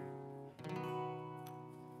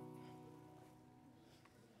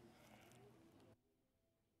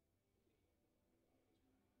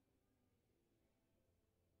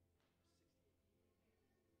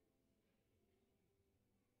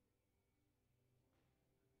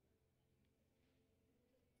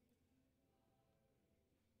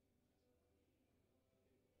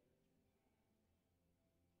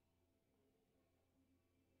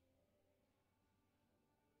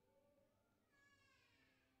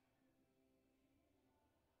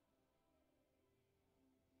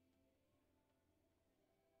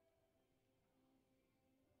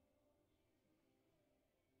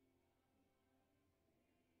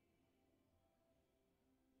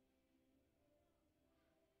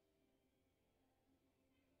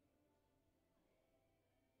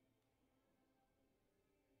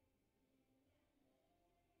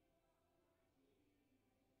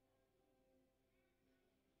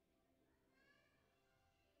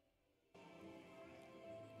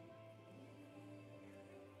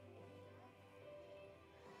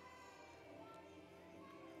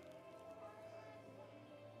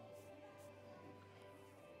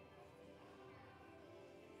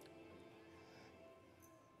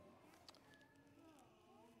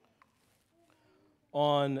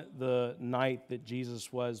 On the night that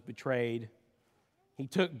Jesus was betrayed, He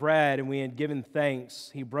took bread, and when He had given thanks,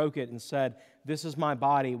 He broke it and said, "This is my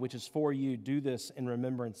body, which is for you. Do this in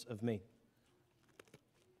remembrance of me."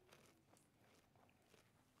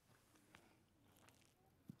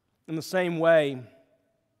 In the same way,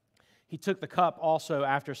 He took the cup also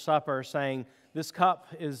after supper, saying, "This cup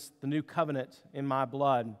is the new covenant in my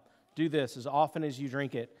blood. Do this as often as you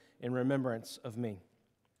drink it in remembrance of me."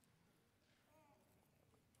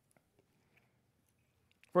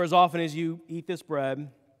 For as often as you eat this bread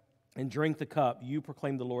and drink the cup, you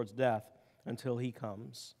proclaim the Lord's death until He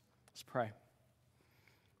comes. Let's pray.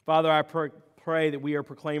 Father, I pray that we are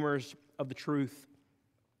proclaimers of the truth,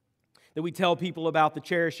 that we tell people about the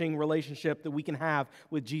cherishing relationship that we can have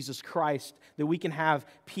with Jesus Christ, that we can have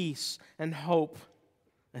peace and hope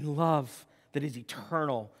and love that is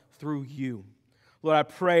eternal through You. Lord, I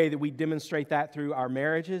pray that we demonstrate that through our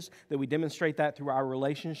marriages, that we demonstrate that through our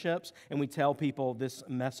relationships, and we tell people this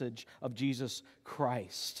message of Jesus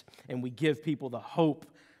Christ, and we give people the hope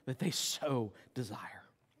that they so desire.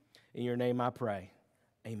 In Your name I pray,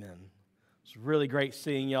 amen. It's really great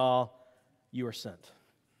seeing y'all. You are sent.